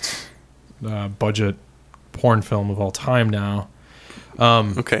highest budget porn film of all time now.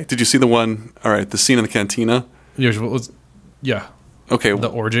 Okay. Did you see the one? All right, the scene in the cantina. Yeah. Okay. The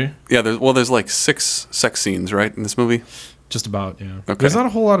orgy. Yeah. There's like 6 sex scenes, right, in this movie. Just about. Yeah. Okay. There's not a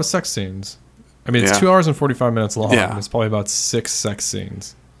whole lot of sex scenes. I mean, it's 2 hours and 45 minutes long. Yeah. There's probably about 6 sex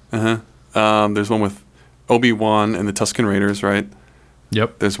scenes. There's one with Obi-Wan and the Tusken Raiders, right?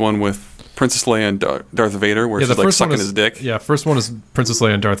 Yep. There's one with Princess Leia and Darth Vader, where she's like sucking his dick. Yeah, first one is Princess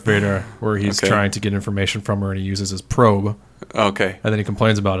Leia and Darth Vader, where he's trying to get information from her and he uses his probe. Okay. And then he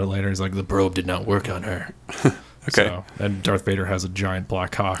complains about it later. He's like, the probe did not work on her. Okay. So, and Darth Vader has a giant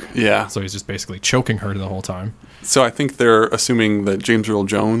black cock. Yeah. So he's just basically choking her the whole time. So I think they're assuming that James Earl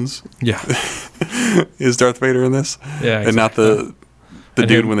Jones is Darth Vader in this. Yeah, exactly. And not the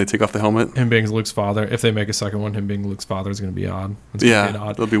dude when they take off the helmet. Him being Luke's father. If they make a second one, him being Luke's father is going to be odd.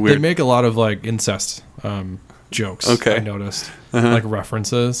 It'll be weird. They make a lot of like incest jokes. Okay. I noticed like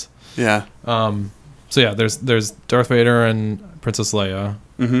references. Yeah. So yeah, there's Darth Vader and Princess Leia,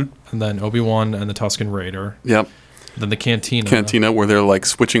 and then Obi-Wan and the Tusken Raider. Yep. Then the cantina. Cantina, where they're like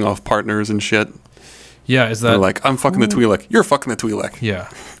switching off partners and shit. Yeah, is that they're like, I'm fucking the Twi'lek. You're fucking the Twi'lek. Yeah.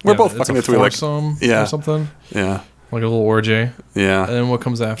 We're both fucking the Twi'lek. Or something. Yeah. Like a little orgy. Yeah. And then what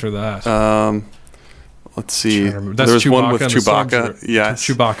comes after that? Let's see. There's one with Chewbacca. Yes.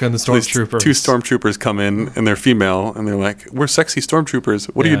 Chewbacca and the stormtroopers. 2 stormtroopers come in, and they're female, and they're like, we're sexy stormtroopers.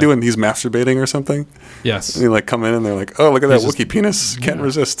 What are you doing? He's masturbating or something? Yes. And they like come in, and they're like, oh, look at that Wookiee penis. Can't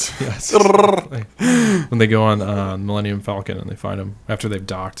resist. Yes. When they go on Millennium Falcon and they find him after they've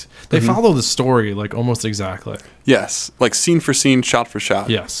docked. They follow the story like almost exactly. Yes. Like scene for scene, shot for shot.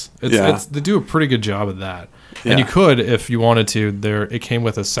 Yes. They do a pretty good job of that. Yeah. And you could, if you wanted to, it came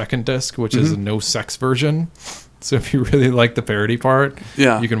with a second disc, which is a no sex version. So if you really like the parody part,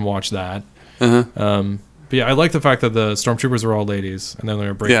 you can watch that. But yeah, I like the fact that the stormtroopers were all ladies, and then they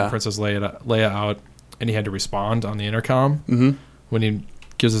were breaking Princess Leia out, and he had to respond on the intercom. When he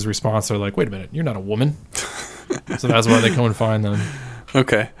gives his response, they're like, "Wait a minute, you're not a woman." So that's why they come and find them.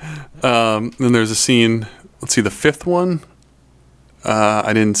 Okay. Then there's a scene. Let's see, the 5th one.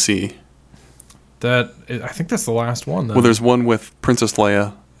 I didn't see. I think that's the last one, though. Well, there's one with Princess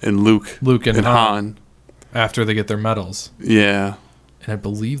Leia and Luke and Han. After they get their medals. Yeah. And I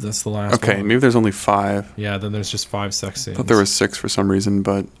believe that's the last one. Okay, maybe there's only 5. Yeah, then there's just 5 sex scenes. I thought there was 6 for some reason,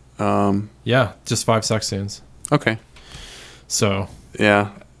 but... yeah, just 5 sex scenes. Okay. So...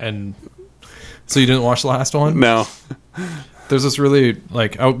 Yeah. And... So you didn't watch the last one? No. There's this really...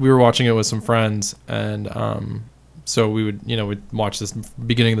 we were watching it with some friends, and... So we would, we'd watch this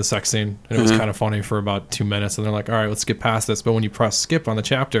beginning of the sex scene, and it was kind of funny for about 2 minutes. And they're like, all right, let's skip past this. But when you press skip on the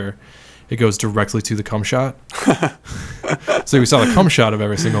chapter, it goes directly to the cum shot. So we saw the cum shot of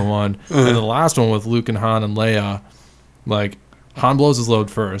every single one. And then the last one with Luke and Han and Leia, like, Han blows his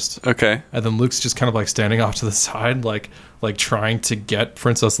load first. Okay. And then Luke's just kind of like standing off to the side, like trying to get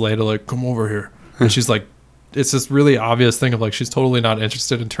Princess Leia to like, come over here. And she's like, it's this really obvious thing of like she's totally not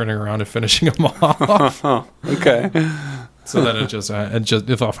interested in turning around and finishing him off. Okay. So then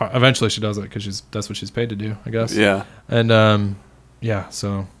eventually she does it because that's what she's paid to do, I guess. Yeah. And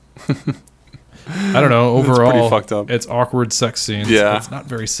so I don't know. Overall, it's pretty fucked up. It's awkward sex scenes. Yeah. It's not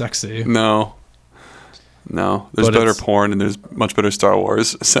very sexy. No. There's better porn and there's much better Star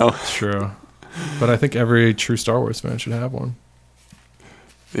Wars. So true. But I think every true Star Wars fan should have one.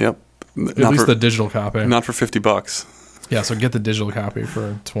 Yep. At least the digital copy. Not for $50. Yeah, so get the digital copy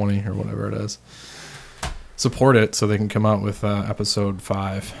for 20 or whatever it is. Support it so they can come out with episode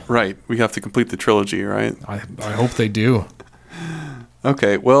 5. Right. We have to complete the trilogy, right? I hope they do.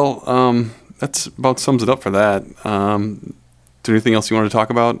 Okay. Well, that's about sums it up for that. Is there anything else you wanted to talk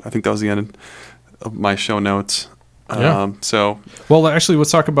about? I think that was the end of my show notes. Yeah. Well, actually,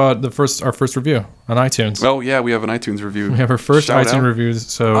 let's talk about our first review on iTunes. Oh yeah, we have an iTunes review. We have our first iTunes review.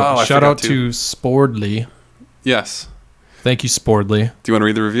 So shout out to Spordley. Yes. Thank you, Spordley. Do you want to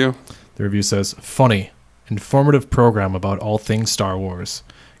read the review? The review says, funny, informative program about all things Star Wars.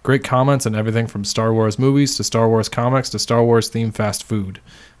 Great comments on everything from Star Wars movies to Star Wars comics to Star Wars themed fast food,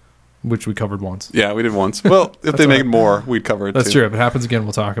 which we covered once. Yeah, we did once. Well, if they make more, we'd cover it. That's true. If it happens again,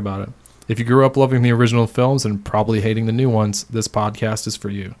 we'll talk about it. If you grew up loving the original films and probably hating the new ones, this podcast is for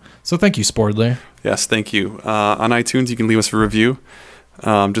you. So thank you, Spordley. Yes, thank you. On iTunes, you can leave us a review.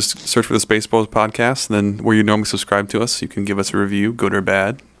 Just search for the Spaceballs podcast, and then where you normally subscribe to us, you can give us a review, good or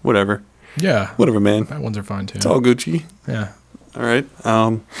bad, whatever. Yeah. Whatever, man. Bad ones are fine, too. It's all Gucci. Yeah. All right.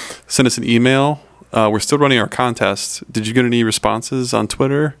 Send us an email. We're still running our contest. Did you get any responses on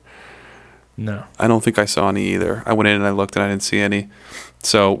Twitter? No. I don't think I saw any either. I went in and I looked and I didn't see any.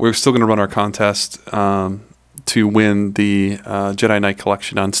 So we're still going to run our contest to win the Jedi Knight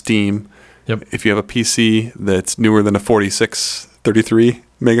collection on Steam Yep. If you have a PC that's newer than a 4633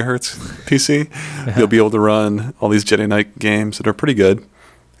 megahertz PC, you'll be able to run all these Jedi Knight games that are pretty good.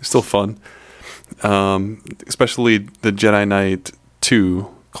 They're still fun. Especially the Jedi Knight 2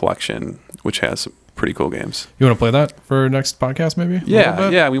 collection, which has some pretty cool games. You want to play that for next podcast, maybe?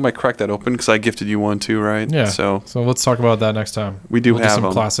 Yeah, we might crack that open because I gifted you one too, right? Yeah. So let's talk about that next time. We do we'll have do some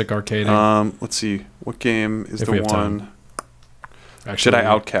them. classic arcading. Let's see, what game is If the we have one? time. Actually, Jedi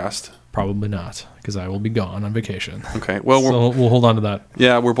Outcast. Probably not, because I will be gone on vacation. Okay, well, so we'll hold on to that.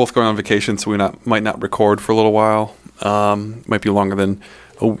 Yeah, we're both going on vacation, so we might not record for a little while. Might be longer than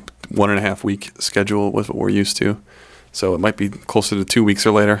a 1.5 week schedule with what we're used to. So it might be closer to 2 weeks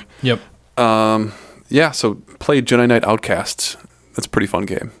or later. Yep. Yeah, so play Jedi Knight Outcasts. That's a pretty fun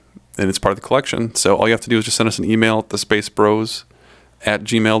game. And it's part of the collection. So all you have to do is just send us an email at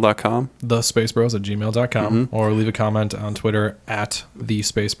thespacebros@gmail.com. thespacebros@gmail.com or leave a comment on Twitter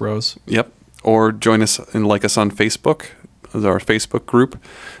 @thespacebros. Yep. Or join us and like us on Facebook. As our Facebook group.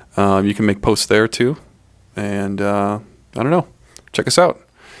 You can make posts there too. And I don't know. Check us out.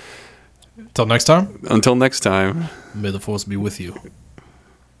 Until next time. Until next time. May the force be with you.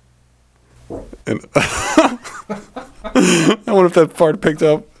 And I wonder if that part picked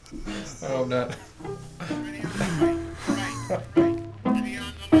up. Oh, not.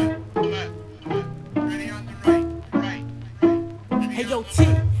 Hey yo T,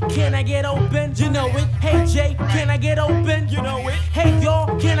 can I get open? You know it. Hey J, can I get open? You know it. Hey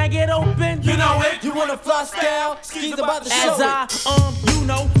y'all, can I get open? You know it. You wanna fly style? Skis about to show it. As I, you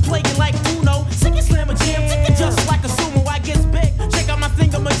know.